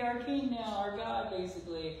going to be our king now, our God,"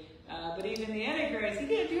 basically. But even the Antichrist, he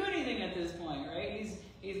can't do anything at this point, right?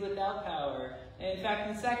 He's without power. In fact,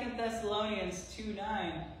 in 2 Thessalonians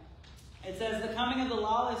 2:9, it says, "The coming of the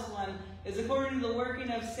lawless one is according to the working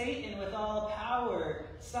of Satan with all power,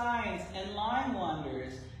 signs, and lying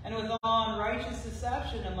wonders, and with all unrighteous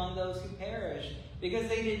deception among those who perish, because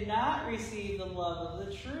they did not receive the love of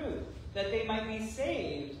the truth, that they might be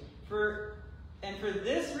saved. And for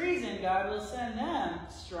this reason, God will send them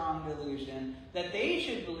strong delusion, that they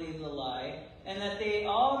should believe the lie, and that they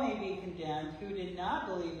all may be condemned who did not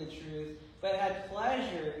believe the truth, but had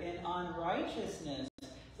pleasure in unrighteousness."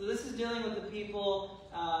 So this is dealing with the people,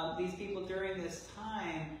 these people during this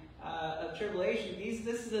time of tribulation.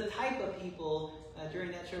 This is the type of people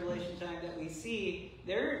during that tribulation time that we see.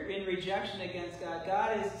 They're in rejection against God.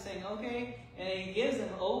 God is saying, okay, and he gives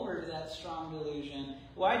them over to that strong delusion.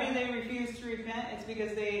 Why do they refuse to repent? It's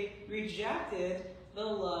because they rejected the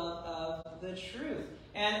love of the truth.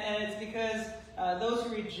 And it's because those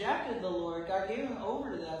who rejected the Lord, God gave them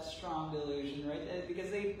over to that strong delusion, right?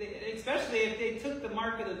 Because they especially if they took the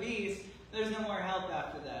mark of the beast, there's no more help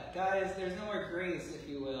after that. There's no more grace, if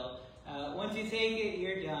you will. Once you take it,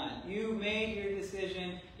 you're done. You made your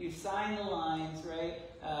decision. You signed the lines, right?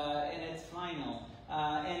 And it's final.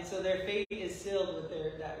 And so their fate is sealed with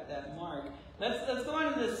that mark. Let's go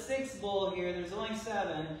on to the sixth bowl here. There's only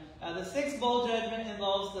 7. The sixth bowl judgment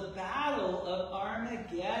involves the battle of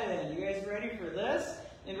Armageddon. You guys ready for this?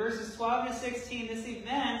 In verses 12 to 16, this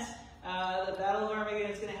event, the battle of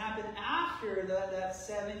Armageddon, is going to happen after that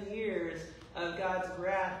 7 years of God's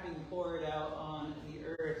wrath being poured out on the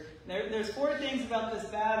earth. There's 4 things about this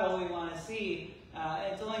battle we want to see.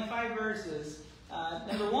 It's only 5 verses.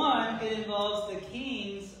 Number 1, it involves the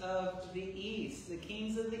kings of the east. The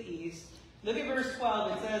kings of the east. Look at verse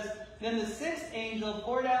 12. It says, "Then the 6th angel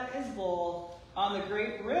poured out his bowl on the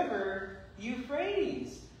great river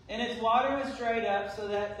Euphrates, and its water was dried up so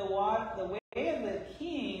that the way of the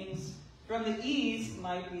kings from the east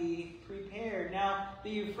might be prepared." Now, the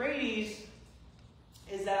Euphrates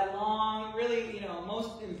is that long, really,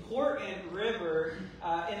 most important river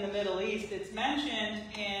in the Middle East. It's mentioned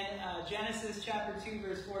in Genesis chapter 2,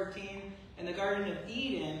 verse 14, in the Garden of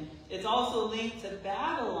Eden. It's also linked to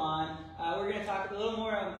Babylon. We're going to talk a little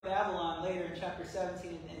more about Babylon later in chapter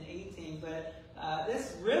 17 and 18. But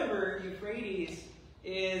this river, Euphrates,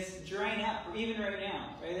 is drying up, even right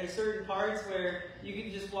now. Right? There's certain parts where you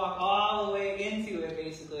can just walk all the way into it,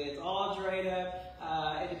 basically. It's all dried up.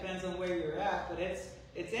 It depends on where you're at, but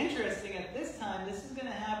it's interesting at this time. This is going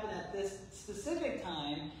to happen at this specific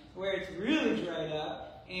time where it's really dried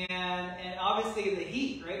up, and obviously the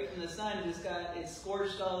heat, right, from the sun it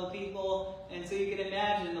scorched all the people, and so you can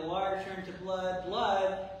imagine the water turned to blood.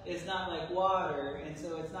 Blood is not like water, and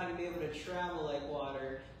so it's not going to be able to travel like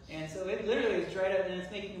water, and so it literally is dried up, and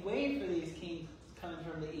it's making way for these kings coming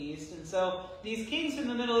from the east. And so these kings from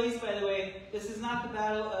the Middle East, by the way, this is not the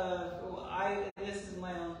battle of, this is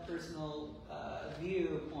my own personal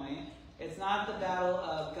viewpoint. It's not the battle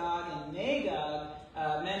of Gog and Magog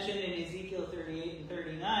mentioned in Ezekiel 38 and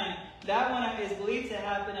 39. That one is believed to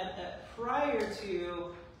happen prior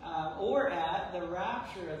to or at the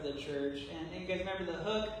rapture of the church. And you guys remember the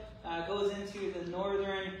hook goes into the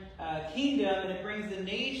northern kingdom, and it brings the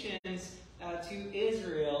nations to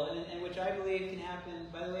Israel, and which I believe can happen,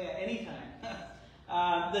 by the way, at any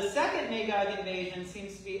time. The second Magog invasion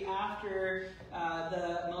seems to be after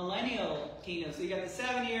the millennial kingdom. So you got the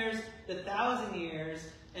 7 years, the 1,000 years,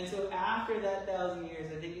 and so after that 1,000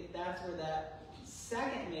 years, I think that's where that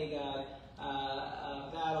second Magog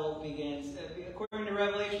battle begins. According to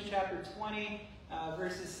Revelation chapter 20,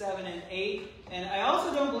 verses 7 and 8. And I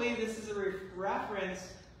also don't believe this is a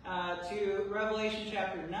reference to Revelation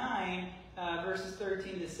chapter 9, verses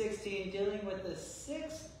 13 to 16, dealing with the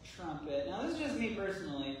sixth trumpet. Now, this is just me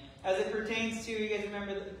personally. As it pertains to, you guys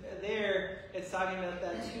remember there, it's talking about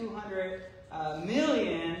that 200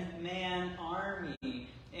 million man army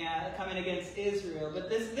coming against Israel. But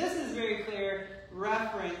this is very clear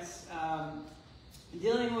reference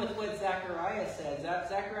dealing with what Zechariah said.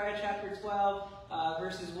 Zechariah chapter 12,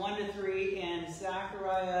 verses 1 to 3, and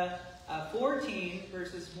Zechariah 14,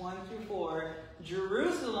 verses 1 through 4.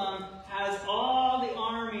 Jerusalem has all the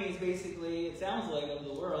armies, basically, it sounds like, of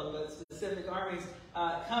the world, but specific armies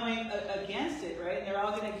coming against it, right? And they're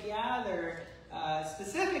all going to gather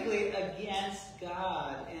specifically against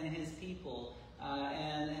God and his people.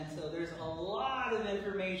 And so there's a lot of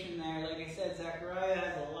information there. Like I said, Zechariah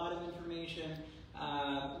has a lot of information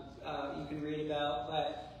you can read about.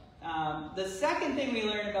 But the second thing we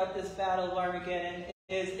learn about this battle of Armageddon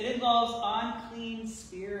is it involves unclean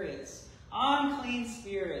spirits. Unclean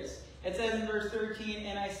spirits. It says in verse 13,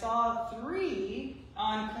 and I saw 3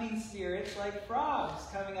 unclean spirits like frogs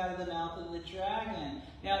coming out of the mouth of the dragon.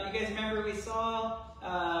 Now, you guys remember we saw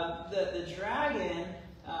the dragon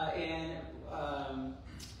in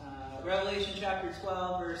Revelation chapter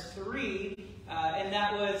 12, verse 3, and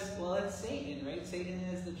that was, well, it's Satan, right? Satan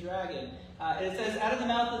is the dragon. It says, out of the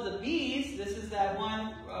mouth of the beast, this is that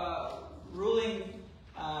one ruling,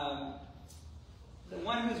 the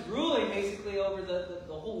one who's ruling basically over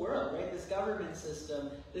the whole world, right? This government system,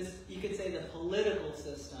 this, you could say, the political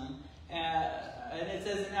system. And it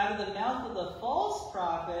says, out of the mouth of the false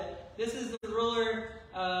prophet, this is the ruler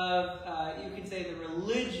of, you can say, the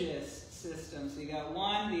religious system. So you got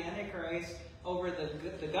one, the Antichrist, over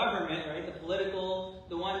the government, right? The political,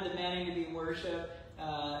 the one demanding to be worshipped,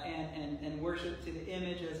 and worship to the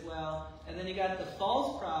image as well. And then you got the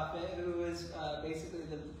false prophet, who is basically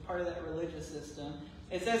the part of that religious system.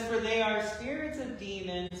 It says, for they are spirits of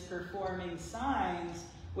demons performing signs,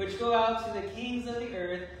 which go out to the kings of the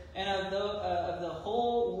earth and of the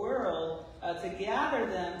whole world to gather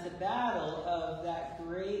them to battle of that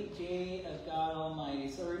great day of God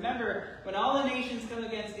Almighty. So remember, when all the nations come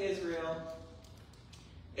against Israel,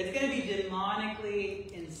 it's going to be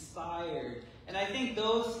demonically inspired. And I think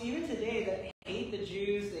those, even today, that hate the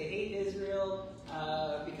Jews, they hate Israel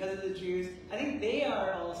because of the Jews, I think they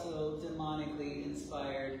are also demonically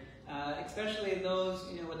inspired. Especially those,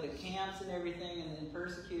 with the camps and everything and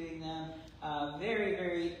persecuting them. Very,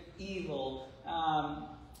 very evil.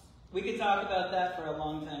 We could talk about that for a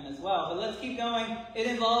long time as well. But let's keep going. It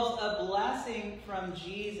involves a blessing from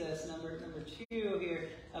Jesus. Number 2 here.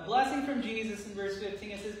 A blessing from Jesus in verse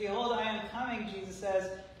 15. It says, behold, I am coming, Jesus says,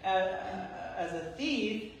 as a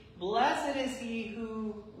thief. Blessed is he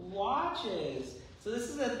who watches. So this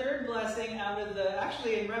is the third blessing out of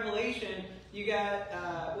actually in Revelation, you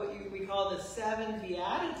got what we call the 7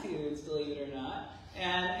 Beatitudes, believe it or not.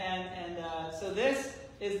 And so this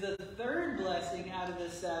is the third blessing out of the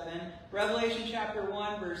 7. Revelation chapter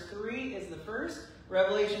 1, verse 3 is the first.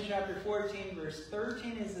 Revelation chapter 14, verse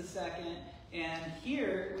 13 is the second. And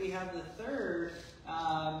here we have the third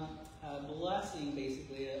blessing,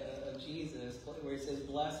 basically, of Jesus, where it says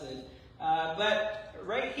blessed. But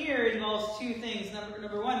right here it involves two things.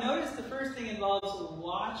 Number one, notice the first thing involves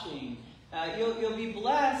watching. You'll be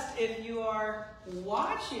blessed if you are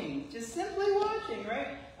watching, just simply watching,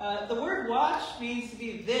 right? The word watch means to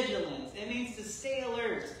be vigilant. It means to stay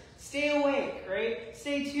alert, stay awake, right?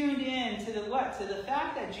 Stay tuned in to the what? To the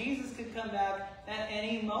fact that Jesus could come back at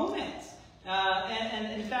any moment.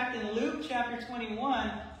 And in fact, in Luke chapter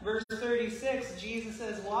 21, verse 36, Jesus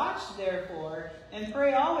says, "Watch therefore, and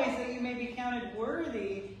pray always that you may be counted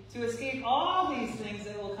worthy to escape all these things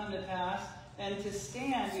that will come to pass, and to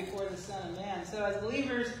stand before the Son of Man." So as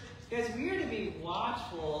believers, guys, we are to be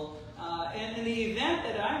watchful. And the event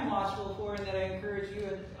that I'm watchful for, and that I encourage you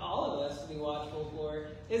and all of us to be watchful for,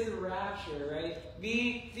 is the rapture, right?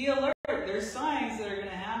 Be alert. There's signs that are going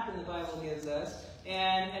to happen, the Bible gives us.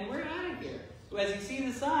 And we're out of here. As you see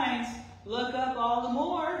the signs, look up all the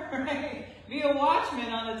more, right? Be a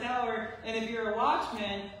watchman on the tower. And if you're a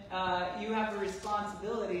watchman, you have a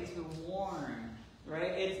responsibility to warn,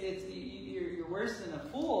 right? You're worse than a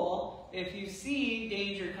fool if you see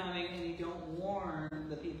danger coming and you don't warn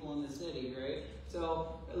the people in the city, right?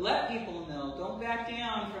 So let people know. Don't back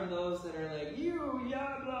down from those that are like,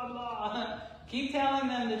 blah, blah. Keep telling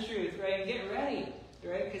them the truth, right? And get ready,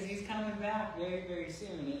 right? Because he's coming back very, very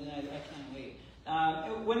soon, and I can't wait.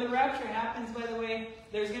 When the rapture happens, by the way,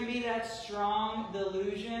 there's going to be that strong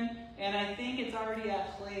delusion, and I think it's already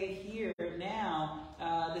at play here now.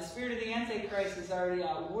 The spirit of the Antichrist is already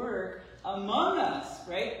at work among us,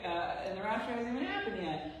 right? And the rapture hasn't even happened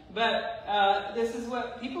yet. But this is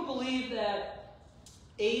what people believe, that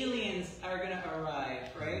aliens are going to arrive,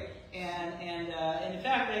 right? And in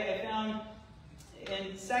fact, I found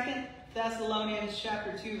in 2 Thessalonians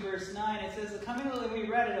chapter 2, verse 9, it says, we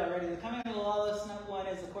read it already, the coming of the lawless one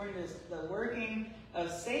is according to the working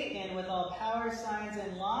of Satan with all power, signs,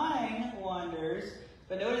 and lying wonders.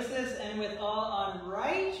 But notice this, and with all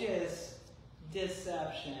unrighteous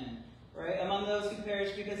deception, right, among those who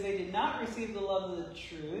perish, because they did not receive the love of the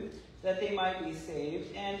truth, that they might be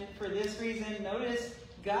saved. And for this reason, notice,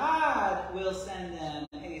 God will send them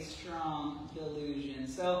a strong delusion.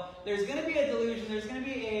 So there's going to be a delusion. There's going to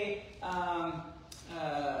be a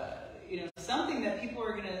something that people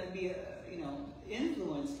are going to be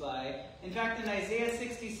influenced by. In fact, in Isaiah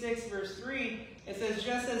 66 verse 3, it says,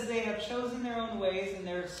 "Just as they have chosen their own ways, and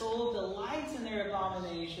their soul delights in their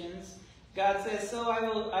abominations," God says, "so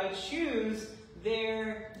I choose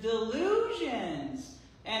their delusions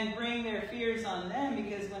and bring their fears on them,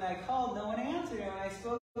 because when I called, no one answered, and when I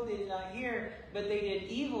spoke, they did not hear, but they did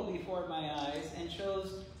evil before my eyes, and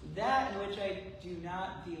chose that in which I do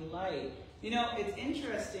not delight." It's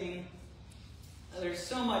interesting. There's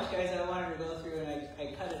so much, guys, I wanted to go through, and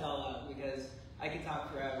I cut it all out because I could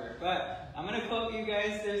talk forever. But I'm going to quote you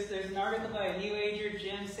guys. There's an article by a New Ager,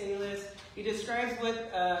 Jim Salis. He describes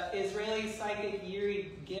what Israeli psychic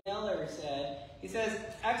Yuri Geller said. He says,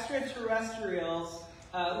 extraterrestrials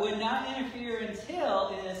would not interfere until,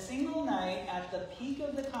 in a single night, at the peak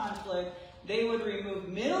of the conflict, they would remove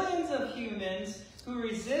millions of humans who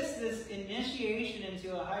resist this initiation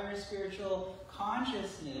into a higher spiritual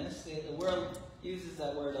consciousness. The world uses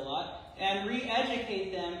that word a lot. And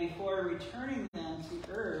re-educate them before returning them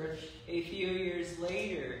to Earth a few years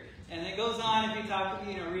later. And it goes on, if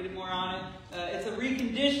you read it more on it. It's a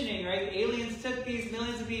reconditioning, right? Aliens took these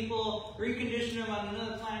millions of people, reconditioned them on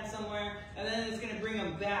another planet somewhere, and then it's going to bring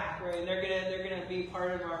them back, right? And they're going to be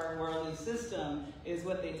part of our worldly system, is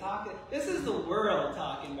what they talk. This is the world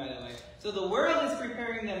talking, by the way. So the world is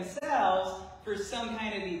preparing themselves for some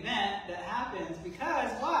kind of event that happens,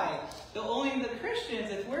 because why? The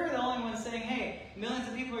Christians, if we're the only ones saying, hey, millions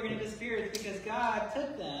of people are going to disappear, it's because God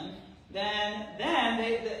took them, then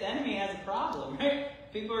the enemy has a problem, right?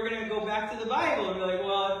 People are going to go back to the Bible and be like,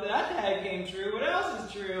 well, if that came true, what else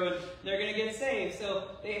is true? And they're going to get saved. So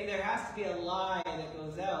there has to be a lie that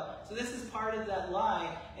goes out. So this is part of that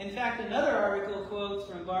lie. In fact, another article quotes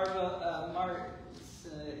from Barbara Marx,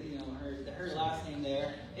 her last name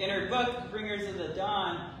there. In her book, Bringers of the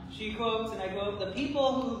Dawn, she quotes, and I quote, "The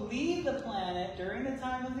people who leave the planet during the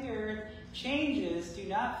time of the earth changes do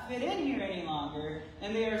not fit in here any longer,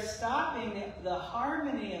 and they are stopping the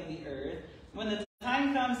harmony of the earth. When the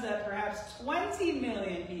time comes that perhaps 20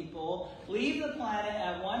 million people leave the planet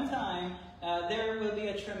at one time, there will be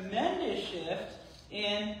a tremendous shift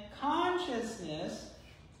in consciousness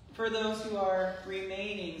for those who are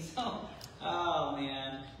remaining." So Oh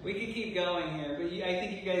man, we could keep going here, but I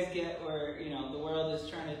think you guys get where the world is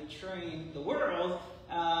trying to train the world.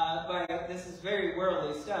 But this is very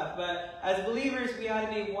worldly stuff. But as believers, we ought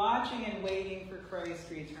to be watching and waiting for Christ's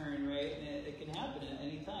return, right? And it can happen at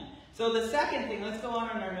any time. So the second thing, let's go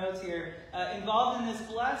on in our notes here, involved in this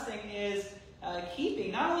blessing is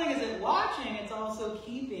keeping. Not only is it watching, it's also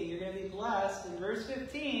keeping. You're going to be blessed. In verse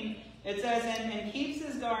 15, it says, and keeps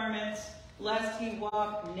his garments, lest he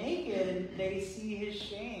walk naked and they see his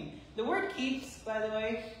shame. The word keeps, by the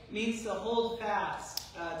way, means to hold fast,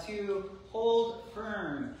 to hold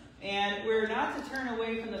firm. And we're not to turn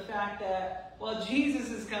away from the fact that, well, Jesus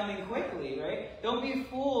is coming quickly, right? Don't be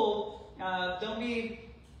fooled. Don't be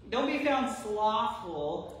found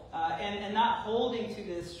slothful and not holding to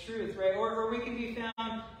this truth, right? Or we can be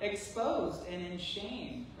found exposed and in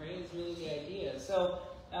shame, right? Is really the idea. So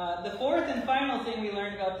the fourth and final thing we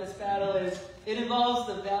learned about this battle is it involves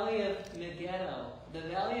the Valley of Megiddo. The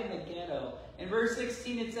Valley of Megiddo. In verse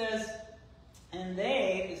 16 it says, and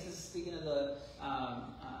this is speaking of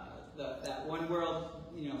that one world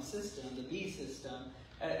system, the B system.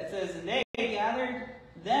 It says, and they gathered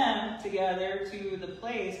them together to the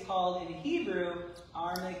place called in Hebrew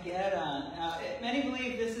Armageddon. Many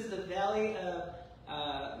believe this is the Valley of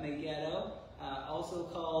Megiddo, also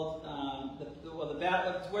called the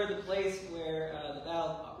battle. It's where the place where the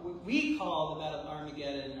battle we call the Battle of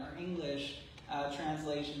Armageddon in our English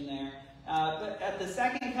translation there. But at the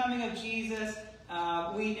second coming of Jesus,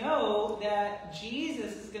 we know that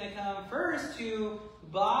Jesus is going to come first to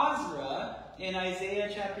Bozrah in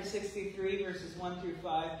Isaiah chapter 63, verses 1 through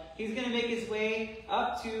 5. He's going to make his way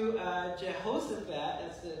up to Jehoshaphat,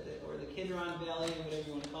 that's or the Kidron Valley, or whatever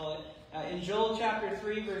you want to call it, in Joel chapter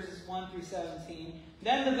 3, verses 1 through 17.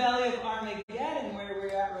 Then the Valley of Armageddon, where we're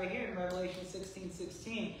at right here in Revelation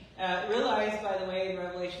 16:16. Realize, by the way, in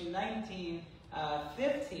Revelation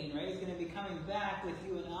 19:15, right? He's going to be coming back with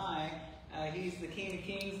you and I. He's the King of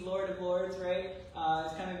Kings, Lord of Lords, right?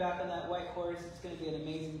 He's coming back on that white horse. It's going to be an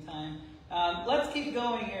amazing time. Let's keep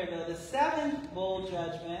going here, though. The seventh bowl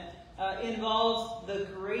judgment involves the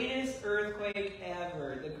greatest earthquake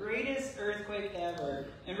ever. The greatest earthquake ever.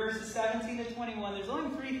 In verses 17 to 21, there's only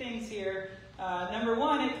three things here. Number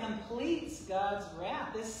one, it completes God's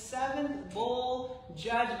wrath. This seventh bowl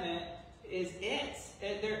judgment is it.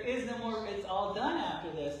 There is no more. It's all done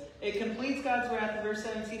after this. It completes God's wrath. In verse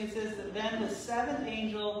 17 it says that then the seventh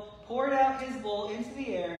angel poured out his bowl into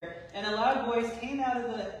the air, and a loud voice came out of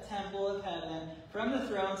the temple of heaven from the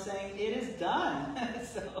throne saying, "It is done."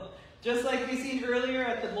 So just like we seen earlier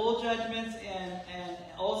at the bowl judgments and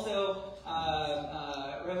also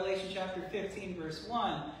Revelation chapter 15 verse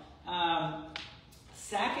 1.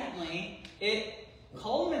 Secondly, it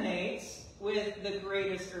culminates with the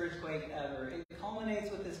greatest earthquake ever. It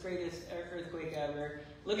culminates with this greatest earthquake ever.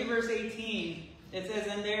 Look at verse 18. It says,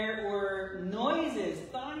 and there were noises,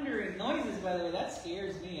 thundering noises, by the way. That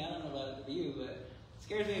scares me. I don't know about you, but it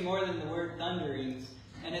scares me more than the word thunderings.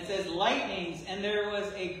 And it says lightnings, and there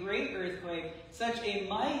was a great earthquake, such a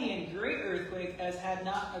mighty and great earthquake as had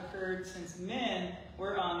not occurred since men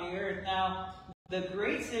were on the earth. Now, the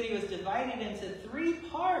great city was divided into three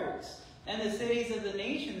parts, and the cities of the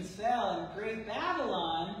nations fell, and great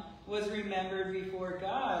Babylon was remembered before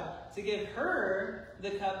God to give her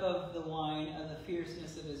the cup of the wine of the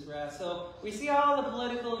fierceness of his wrath. So we see all the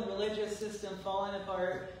political and religious system falling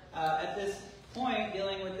apart at this point,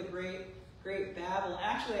 dealing with the great Babylon.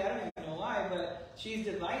 Actually, I don't even know why, but she's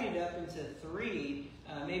divided up into three.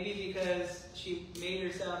 Maybe because she made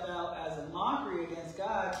herself out as a mockery against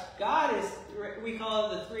God. God is, we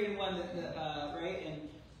call it the three in one, right? And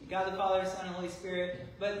God the Father, Son, and Holy Spirit.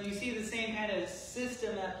 But you see the same kind of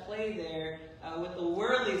system at play there with the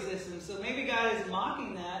worldly system. So maybe God is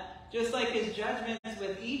mocking that, just like his judgments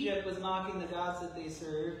with Egypt was mocking the gods that they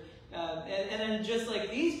served. And then just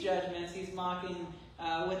like these judgments, he's mocking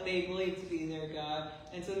what they believe to be their God.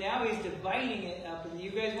 And so now he's dividing it up. And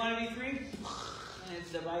you guys want to be three? And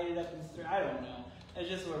it's divided up into three. I don't know. That's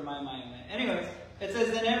just where my mind went. Anyways, it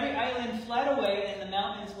says, then every island fled away and the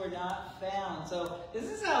mountains were not found. So this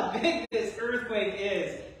is how big this earthquake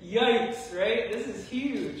is. Yikes, right? This is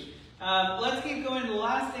huge. Let's keep going. The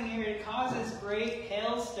last thing here, it causes great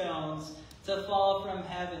hailstones to fall from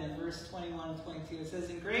heaven. In verse 21 and 22, it says,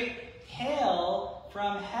 and great hail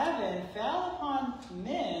from heaven fell upon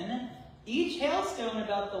men, each hailstone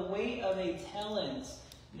about the weight of a talent.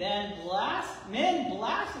 Then men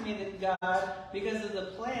blasphemed God because of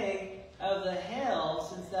the plague of the hail,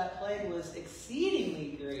 since that plague was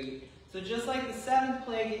exceedingly great. So just like the seventh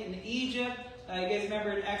plague in Egypt, you guys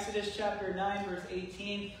remember in Exodus chapter 9, verse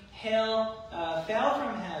 18, hail fell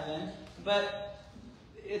from heaven. but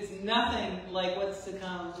it's nothing like what's to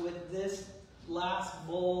come with this last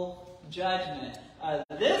bowl judgment.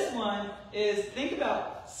 This one is, think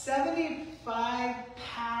about 75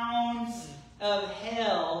 pounds of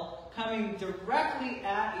hail coming directly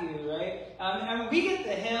at you, right? I mean, we get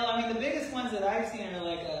the hail. I mean, the biggest ones that I've seen are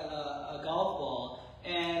like a golf ball.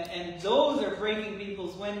 And those are breaking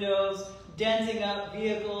people's windows, denting up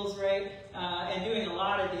vehicles, right? And doing a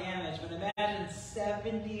lot of damage. But imagine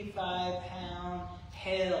 75-pound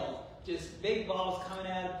hail. Just big balls coming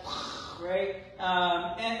at it, right?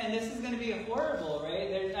 And this is going to be horrible, right?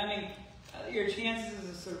 Your chances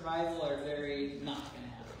of survival are very not going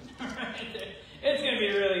to happen, right? It's going to be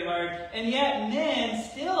really hard. And yet men,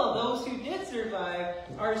 still, those who did survive,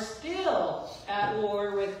 are still at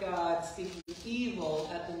war with God, speaking evil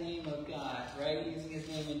at the name of God, right? Using his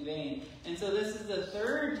name in vain. And so this is the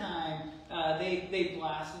third time they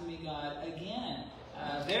blaspheme God again.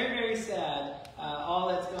 Very, very sad, all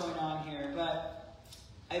that's going on here. But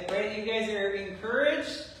I pray that you guys are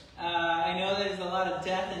encouraged. I know there's a lot of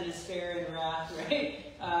death and despair and wrath, right?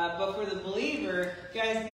 But for the believer,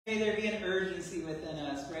 guys, may there be an urgency within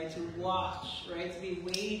us, right? To watch, right? To be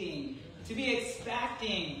waiting, to be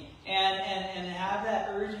expecting, and have that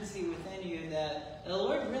urgency within you that the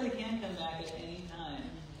Lord really can come back at any time.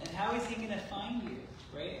 And how is he going to find you,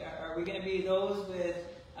 right? Are we going to be those with...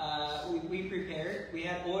 we prepared. We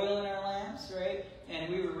had oil in our lamps, right?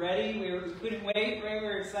 And we were ready. We couldn't wait, right? We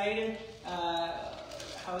were excited.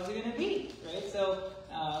 How is it going to be, right? So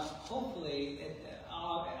hopefully,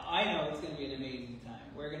 I know it's going to be an amazing time.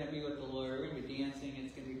 We're going to be with the Lord. We're going to be dancing.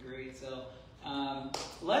 It's going to be great. So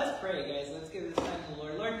let's pray, guys. Let's give this time to the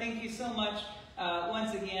Lord. Lord, thank you so much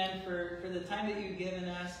once again for the time that you've given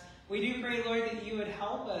us. We do pray, Lord, that you would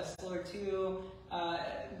help us, Lord, to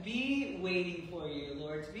be waiting for you,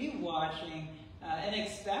 Lord, to be watching and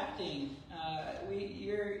expecting.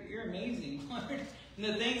 You're amazing, Lord. And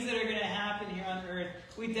the things that are going to happen here on earth,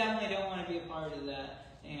 we definitely don't want to be a part of that.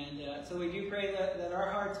 And so we do pray that our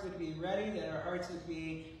hearts would be ready, that our hearts would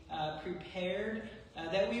be prepared,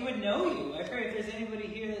 that we would know you. I pray if there's anybody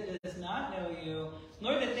here that does not know you,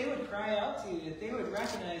 Lord, that they would cry out to you, that they would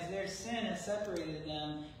recognize their sin has separated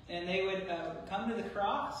them, and they would come to the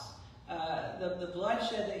cross. The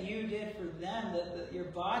bloodshed that you did for them, that your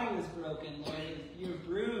body was broken, Lord, you're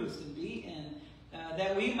bruised and beaten,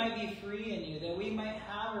 that we might be free in you, that we might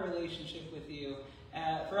have a relationship with you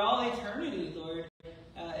for all eternity, Lord.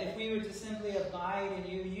 If we would just simply abide in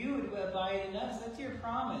you, you would abide in us. That's your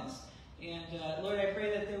promise. And Lord, I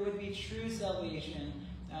pray that there would be true salvation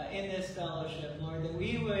in this fellowship, Lord, that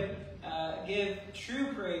we would give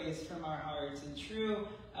true praise from our hearts and true,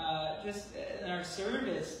 just in our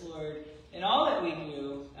service, Lord, in all that we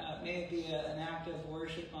do, may it be an act of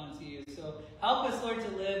worship unto you. So help us, Lord, to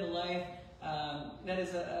live a life that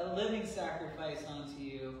is a living sacrifice unto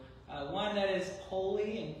you, one that is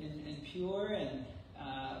holy and pure and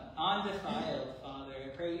undefiled, Father. I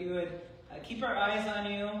pray you would keep our eyes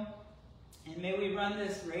on you, and may we run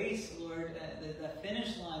this race, Lord, the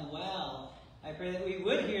finish line well. I pray that we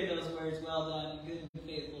would hear those words, well done, good and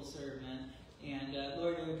faithful servant. And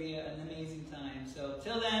Lord, it would be an amazing time. So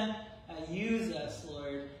till then, use us,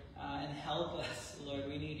 Lord, and help us, Lord.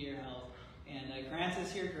 We need your help. And grant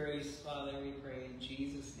us your grace, Father, we pray in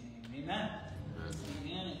Jesus' name. Amen.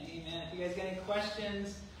 Amen and amen. If you guys got any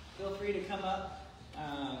questions, feel free to come up.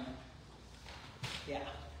 Yeah,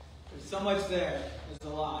 there's so much there.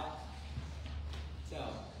 There's a lot. So,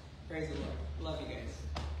 praise the Lord. Love you guys.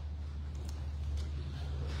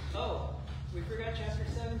 Oh, we forgot chapter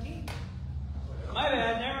 17. My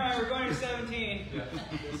bad. Never mind. We're going to 17.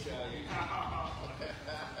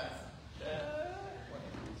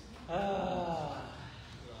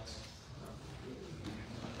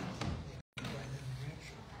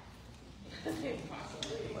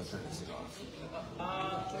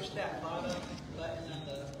 Push that bottom button on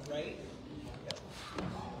the right.